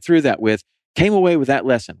that I went through that with came away with that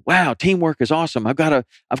lesson. Wow, teamwork is awesome. I've got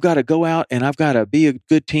to go out and I've got to be a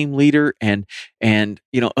good team leader. And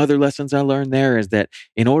other lessons I learned there is that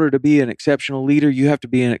in order to be an exceptional leader, you have to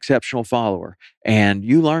be an exceptional follower. And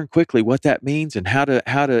you learn quickly what that means and how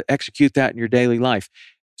to execute that in your daily life.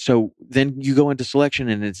 So then you go into selection,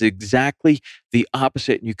 and it's exactly the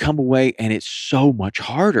opposite. And you come away, and it's so much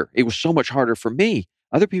harder. It was so much harder for me.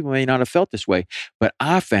 Other people may not have felt this way, but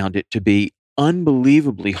I found it to be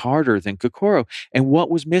unbelievably harder than Kokoro. And what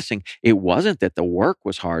was missing? It wasn't that the work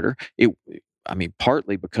was harder.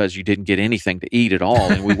 Partly because you didn't get anything to eat at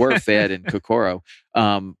all, and we were fed in Kokoro.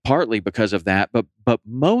 Partly because of that, but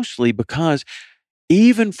mostly because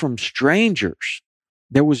even from strangers,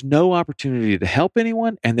 there was no opportunity to help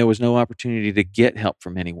anyone, and there was no opportunity to get help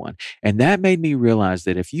from anyone. And that made me realize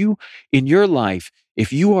that if you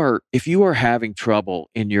are having trouble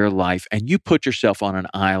in your life, and you put yourself on an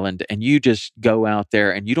island, and you just go out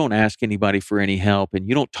there and you don't ask anybody for any help, and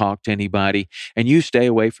you don't talk to anybody, and you stay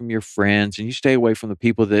away from your friends, and you stay away from the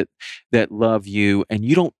people that love you, and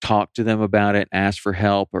you don't talk to them about it, and ask for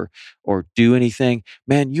help or do anything,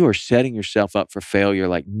 man, you are setting yourself up for failure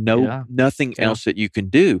like nothing else that you can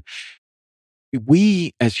do.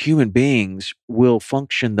 We as human beings will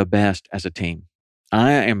function the best as a team.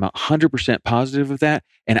 I am 100% positive of that,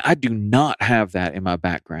 and I do not have that in my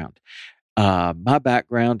background. My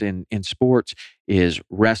background in sports is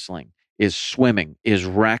wrestling, is swimming, is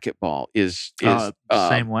racquetball, is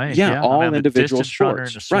same way. Yeah, all individual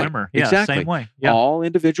sports. And a swimmer. Right, yeah, exactly. Same way. Yeah. All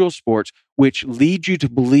individual sports, which lead you to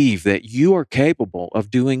believe that you are capable of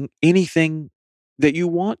doing anything that you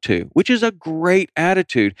want to, which is a great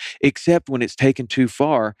attitude, except when it's taken too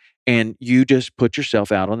far and you just put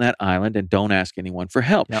yourself out on that island and don't ask anyone for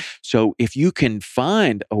help. Yep. So if you can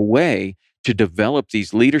find a way to develop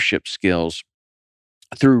these leadership skills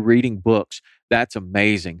through reading books, that's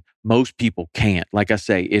amazing. Most people can't. Like I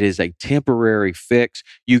say, it is a temporary fix.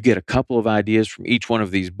 You get a couple of ideas from each one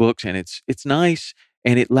of these books, and it's nice,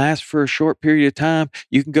 and it lasts for a short period of time.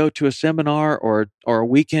 You can go to a seminar or a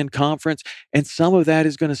weekend conference, and some of that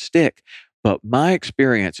is going to stick. But my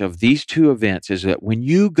experience of these two events is that when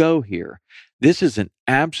you go here, this is an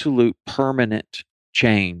absolute permanent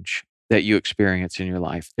change that you experience in your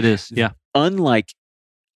life. It is, yeah. Unlike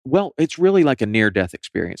Well, it's really like a near-death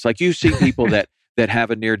experience. Like you see people that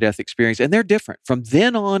have a near-death experience, and they're different. From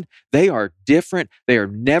then on, they are different. They are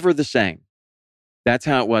never the same. That's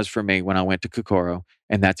how it was for me when I went to Kokoro,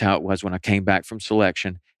 and that's how it was when I came back from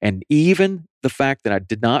selection. And even the fact that I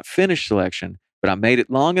did not finish selection, but I made it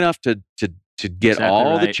long enough to get Exactly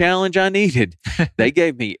all the right. challenge I needed, they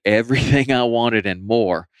gave me everything I wanted and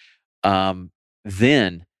more.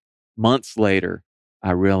 Then months later,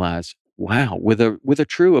 I realized, wow, with a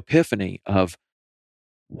true epiphany of,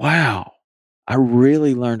 wow, I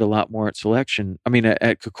really learned a lot more at selection. I mean,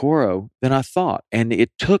 at Kokoro than I thought. And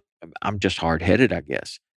it took, I'm just hard headed, I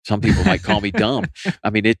guess. Some people might call me dumb.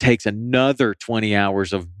 I mean, it takes another 20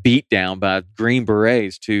 hours of beatdown by Green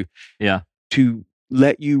Berets to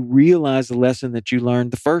let you realize the lesson that you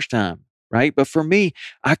learned the first time, right? But for me,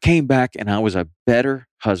 I came back and I was a better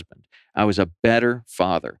husband. I was a better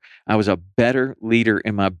father. I was a better leader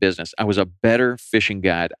in my business. I was a better fishing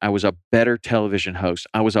guide. I was a better television host.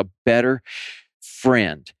 I was a better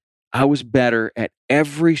friend. I was better at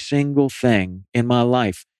every single thing in my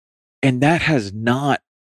life. And that has not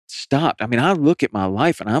stopped. I mean, I look at my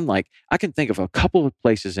life and I'm like, I can think of a couple of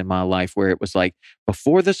places in my life where it was like,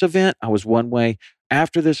 before this event, I was one way.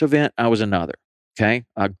 After this event, I was another. Okay.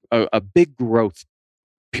 A big growth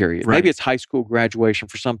period. Right. Maybe it's high school graduation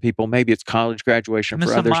for some people. Maybe it's college graduation And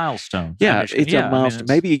for it's others. a milestone. Yeah, it's a milestone.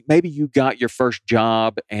 Maybe you got your first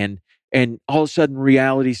job and all of a sudden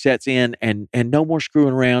reality sets in and no more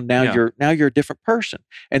screwing around. Now you're a different person,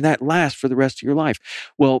 and that lasts for the rest of your life.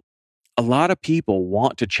 Well, a lot of people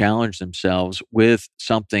want to challenge themselves with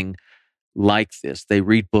something like this. They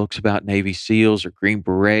read books about Navy SEALs or Green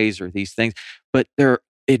Berets or these things, but they're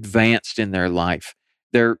advanced in their life.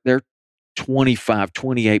 They're 25,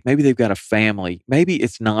 28. Maybe they've got a family. Maybe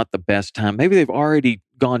it's not the best time. Maybe they've already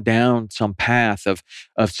gone down some path of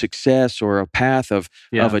success or a path of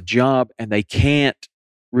a job, and they can't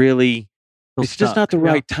really. It's just not the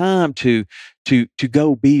right time to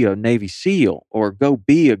go be a Navy SEAL or go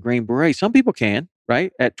be a Green Beret. Some people can,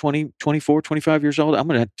 right? At 20, 24, 25 years old, I'm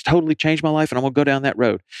going to totally change my life and I'm going to go down that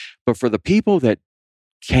road. But for the people that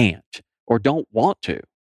can't or don't want to,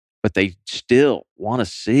 but they still want to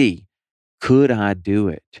see, could I do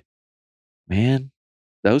it? Man,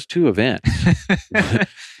 those two events,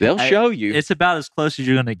 they'll show you. It's about as close as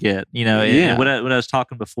you're going to get. You know, and when I was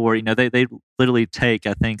talking before, you know, they literally take,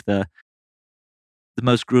 I think, the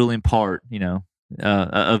most grueling part, you know,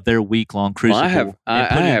 of their week-long crucible. Well, I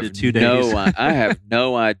have 2 days. I have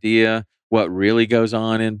no idea what really goes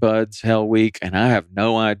on in Bud's Hell Week, and I have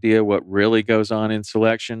no idea what really goes on in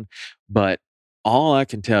selection. But all I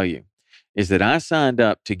can tell you is that I signed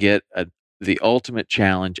up to get the ultimate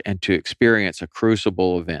challenge and to experience a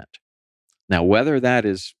crucible event. Now, whether that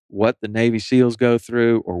is what the Navy SEALs go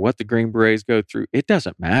through or what the Green Berets go through, it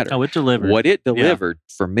doesn't matter. Oh, it delivered. What it delivered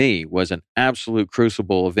for me was an absolute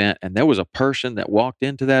crucible event. And there was a person that walked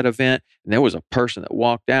into that event, and there was a person that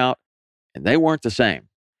walked out, and they weren't the same.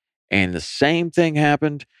 And the same thing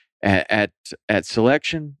happened at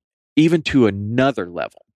selection, even to another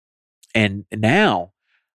level. And now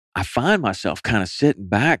I find myself kind of sitting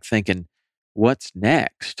back thinking, what's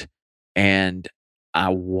next? And I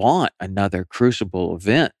want another crucible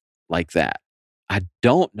event like that. I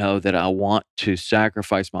don't know that I want to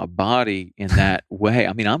sacrifice my body in that way.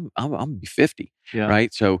 I mean, I'm gonna be 50,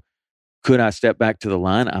 right? So could I step back to the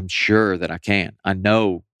line? I'm sure that I can. I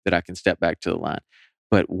know that I can step back to the line.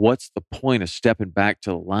 But what's the point of stepping back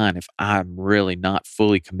to the line if I'm really not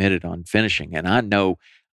fully committed on finishing? And I know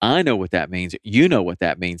what that means. You know what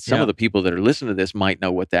that means. Some of the people that are listening to this might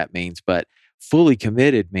know what that means, but fully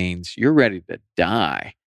committed means you're ready to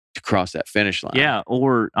die to cross that finish line. Yeah.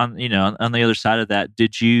 Or on the other side of that,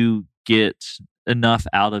 did you get enough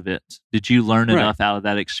out of it? Did you learn enough out of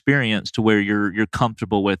that experience to where you're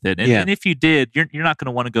comfortable with it? And if you did, you're not going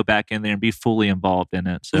to want to go back in there and be fully involved in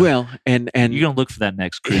it. So and you're going to look for that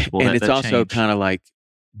next crucible. And it's also kind of like,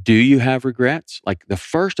 do you have regrets? Like the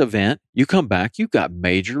first event, you come back, you got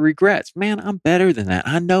major regrets. Man, I'm better than that.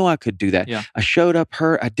 I know I could do that. Yeah. I showed up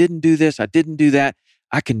hurt. I didn't do this. I didn't do that.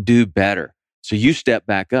 I can do better. So you step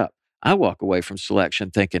back up. I walk away from selection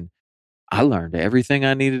thinking, I learned everything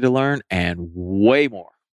I needed to learn and way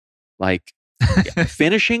more. Like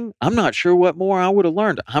finishing, I'm not sure what more I would have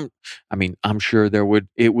learned. I'm sure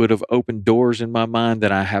it would have opened doors in my mind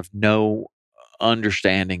that I have no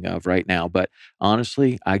understanding of right now. But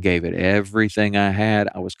honestly, I gave it everything I had.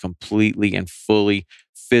 I was completely and fully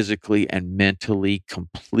physically and mentally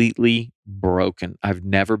completely broken. I've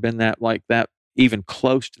never been like that, even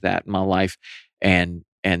close to that in my life. And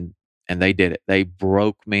they did it. They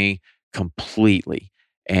broke me completely.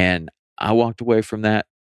 And I walked away from that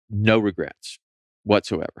no regrets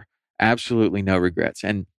whatsoever. Absolutely no regrets.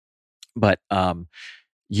 But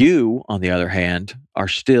you, on the other hand, are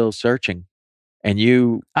still searching. And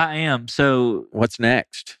I am. So what's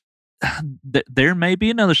next? There may be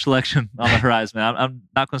another selection on the horizon. I'm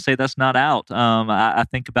not going to say that's not out. I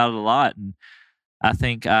think about it a lot, and I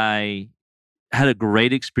think I had a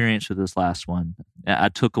great experience with this last one. I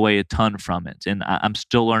took away a ton from it, and I'm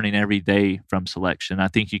still learning every day from selection. I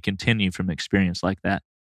think you continue from experience like that.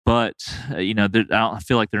 But, I don't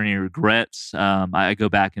feel like there are any regrets. I go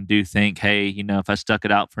back and do think, hey, if I stuck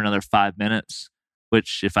it out for another 5 minutes,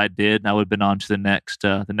 which if I did, I would have been on to the next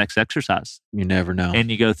exercise. You never know. And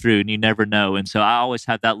you go through and you never know. And so I always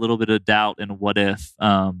have that little bit of doubt and what if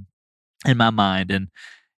in my mind. And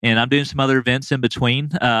I'm doing some other events in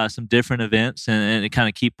between, some different events, and kind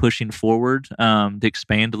of keep pushing forward to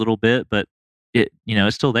expand a little bit. But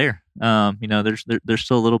it's still there. There's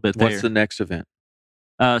still a little bit there. What's the next event?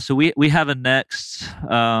 So we have a next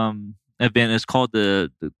event. It's called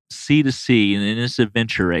the C2C, and it's a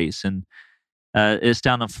venture race, and it's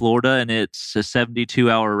down in Florida, and it's a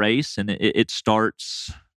 72-hour race, and it starts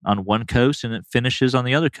on one coast and it finishes on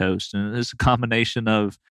the other coast, and it's a combination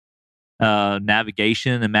of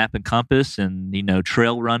navigation and map and compass, and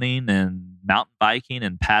trail running and mountain biking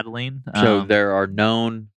and paddling. So there are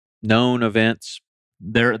known events.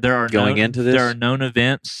 There are going into this. There are known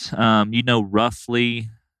events. Roughly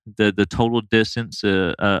the total distance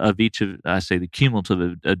of each of, I say the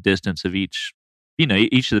cumulative distance of each.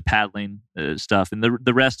 Each of the paddling stuff, and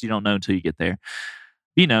the rest you don't know until you get there.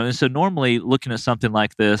 And so normally looking at something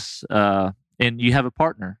like this, and you have a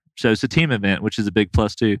partner, so it's a team event, which is a big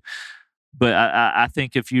plus too. But I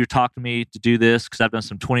think if you're talking to me to do this, because I've done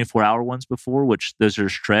some 24-hour ones before, which those are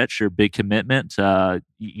a stretch or a big commitment,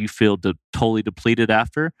 you feel totally depleted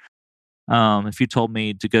after. If you told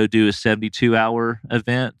me to go do a 72-hour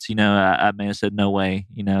event, I may have said, no way.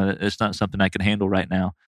 It's not something I can handle right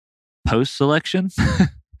now. Post-selection,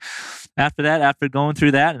 after going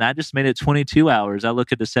through that, and I just made it 22 hours. I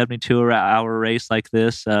look at the 72-hour race like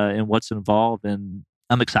this and what's involved, and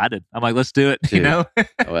I'm excited. I'm like, let's do it. Dude,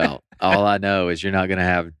 well, all I know is you're not going to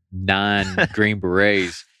have 9 Green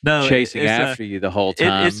Berets chasing after you the whole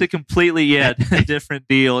time. It's a completely different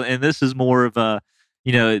deal, and this is more of a,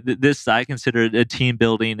 this I consider a team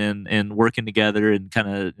building and working together and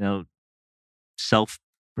kind of self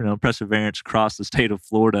perseverance across the state of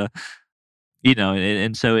Florida,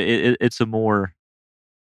 and so it's a more,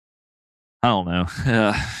 I don't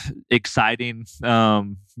know, exciting,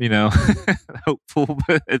 hopeful.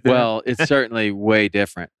 Well, it's certainly way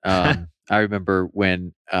different. I remember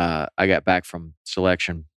when I got back from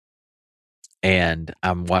selection and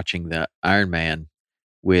I'm watching the Ironman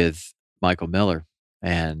with Michael Miller,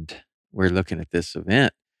 and we're looking at this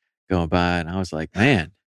event going by, and I was like,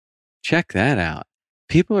 man, check that out.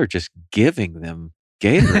 People are just giving them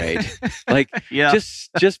Gatorade. Like,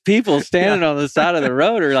 just people standing on the side of the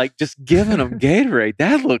road are like just giving them Gatorade.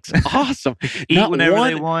 That looks awesome. Eat whenever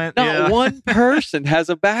they want. Not one person has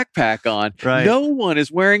a backpack on. Right. No one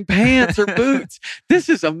is wearing pants or boots. This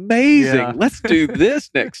is amazing. Yeah. Let's do this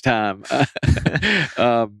next time.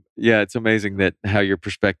 It's amazing that how your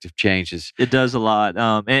perspective changes. It does a lot.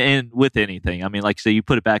 And with anything, I mean, like, so you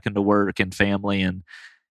put it back into work and family, and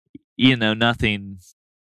nothing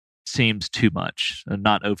seems too much,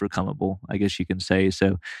 not overcomable, I guess you can say.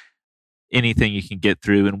 So anything you can get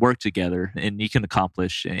through and work together, and you can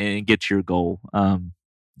accomplish and get your goal. And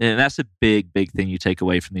that's a big, big thing you take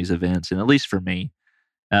away from these events, and at least for me,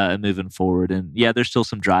 moving forward. And there's still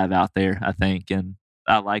some drive out there, I think, and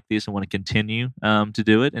I like these and want to continue to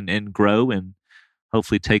do it and grow and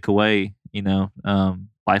hopefully take away,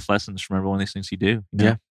 life lessons from every one of these things you do.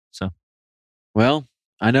 Yeah. So, well,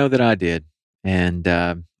 I know that I did. And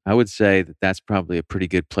I would say that that's probably a pretty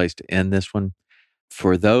good place to end this one.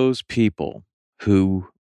 For those people who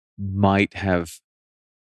might have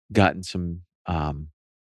gotten some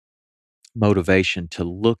motivation to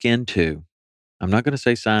look into, I'm not going to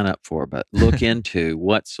say sign up for, but look into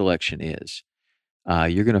what selection is.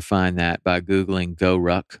 You're going to find that by Googling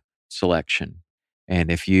GoRuck selection. And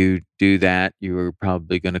if you do that, you're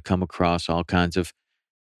probably going to come across all kinds of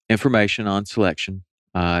information on selection.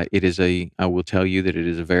 I will tell you that it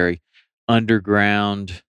is a very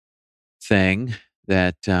underground thing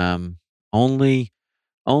that only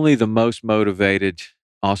the most motivated,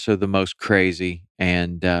 also the most crazy,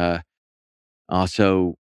 and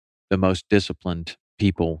also the most disciplined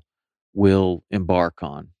people will embark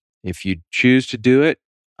on. If you choose to do it,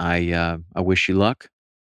 I wish you luck.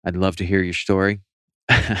 I'd love to hear your story.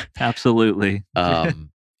 Absolutely.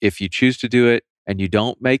 If you choose to do it and you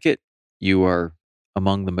don't make it, you are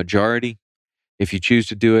among the majority. If you choose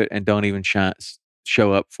to do it and don't even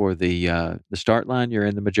show up for the start line, you're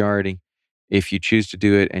in the majority. If you choose to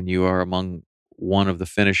do it and you are among one of the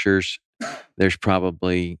finishers, there's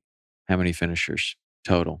probably how many finishers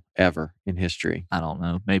total ever in history? I don't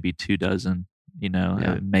know, maybe 24,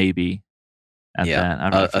 Yeah. maybe at that.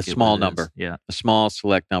 I a forget small what it is. number. Yeah. A small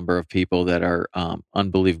select number of people that are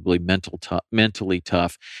unbelievably mentally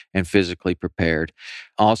tough and physically prepared.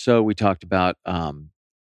 Also, we talked about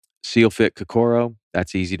SealFit Kokoro.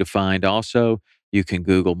 That's easy to find. Also, you can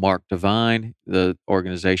Google Mark Devine. The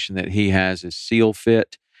organization that he has is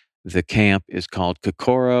SealFit. The camp is called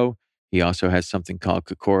Kokoro. He also has something called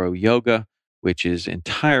Kokoro Yoga, which is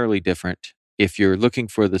entirely different. If you're looking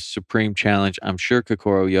for the supreme challenge, I'm sure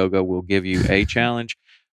Kokoro Yoga will give you a challenge,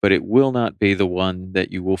 but it will not be the one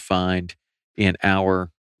that you will find in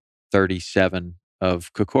hour 37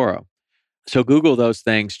 of Kokoro. So Google those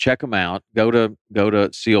things, check them out. Go to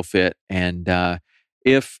SealFit, and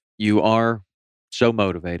if you are so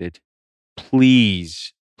motivated,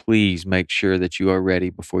 please make sure that you are ready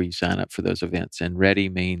before you sign up for those events. And ready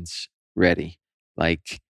means ready,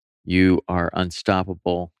 like you are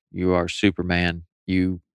unstoppable. You are Superman.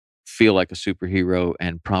 You feel like a superhero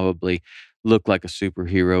and probably look like a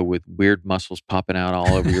superhero with weird muscles popping out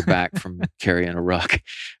all over your back from carrying a ruck.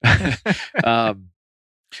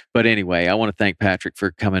 But anyway, I want to thank Patrick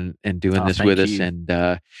for coming and doing this with us.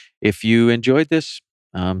 And if you enjoyed this,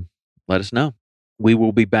 let us know. We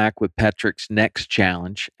will be back with Patrick's next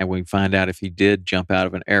challenge, and we find out if he did jump out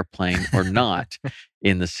of an airplane or not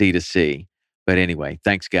in the C2C. But anyway,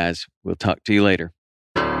 thanks, guys. We'll talk to you later.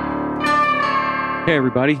 Hey,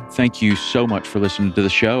 everybody. Thank you so much for listening to the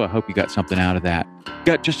show. I hope you got something out of that.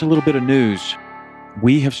 Got just a little bit of news.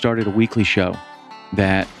 We have started a weekly show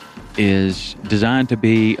that is designed to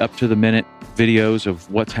be up-to-the-minute videos of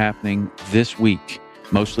what's happening this week,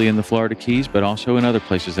 mostly in the Florida Keys, but also in other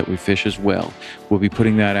places that we fish as well. We'll be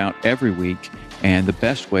putting that out every week, and the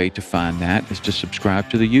best way to find that is to subscribe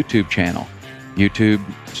to the YouTube channel,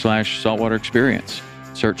 YouTube/Saltwater Experience.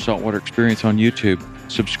 Search Saltwater Experience on YouTube,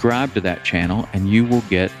 subscribe to that channel, and you will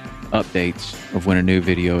get updates of when a new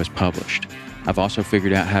video is published. I've also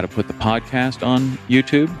figured out how to put the podcast on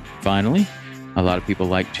YouTube, finally. A lot of people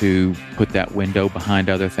like to put that window behind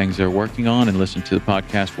other things they're working on and listen to the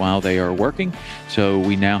podcast while they are working. So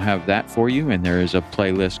we now have that for you, and there is a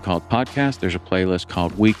playlist called Podcast. There's a playlist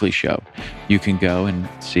called Weekly Show. You can go and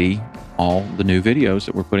see all the new videos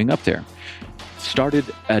that we're putting up there. Started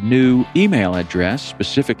a new email address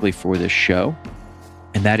specifically for this show,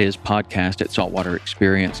 and that is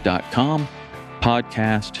podcast@saltwaterexperience.com.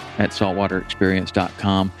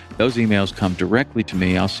 podcast@saltwaterexperience.com. Those emails come directly to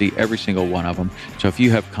me. I'll see every single one of them. So if you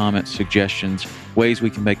have comments, suggestions, ways we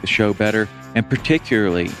can make the show better, and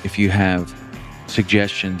particularly if you have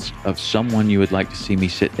suggestions of someone you would like to see me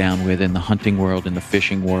sit down with in the hunting world, in the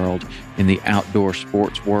fishing world, in the outdoor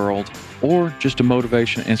sports world, or just a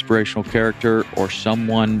motivation, inspirational character, or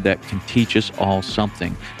someone that can teach us all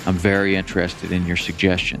something, I'm very interested in your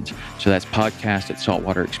suggestions. So that's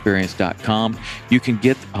podcast@saltwaterexperience.com. You can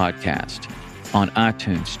get the podcast on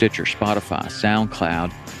iTunes, Stitcher, Spotify,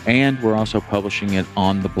 SoundCloud, and we're also publishing it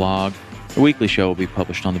on the blog. The weekly show will be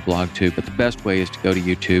published on the blog too, but the best way is to go to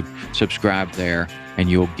YouTube, subscribe there, and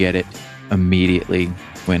you'll get it immediately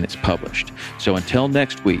when it's published. So until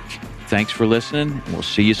next week, thanks for listening, and we'll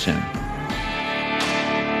see you soon.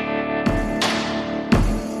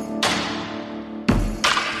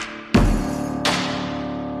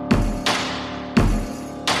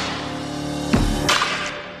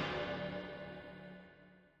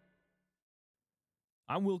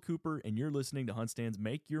 I'm Will Cooper, and you're listening to HuntStand's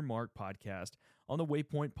Make Your Mark podcast on the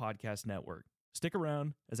Waypoint Podcast Network. Stick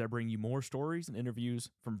around as I bring you more stories and interviews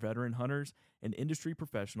from veteran hunters and industry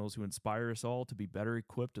professionals who inspire us all to be better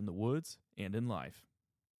equipped in the woods and in life.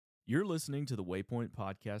 You're listening to the Waypoint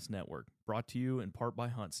Podcast Network, brought to you in part by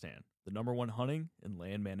HuntStand, the #1 hunting and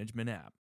land management app.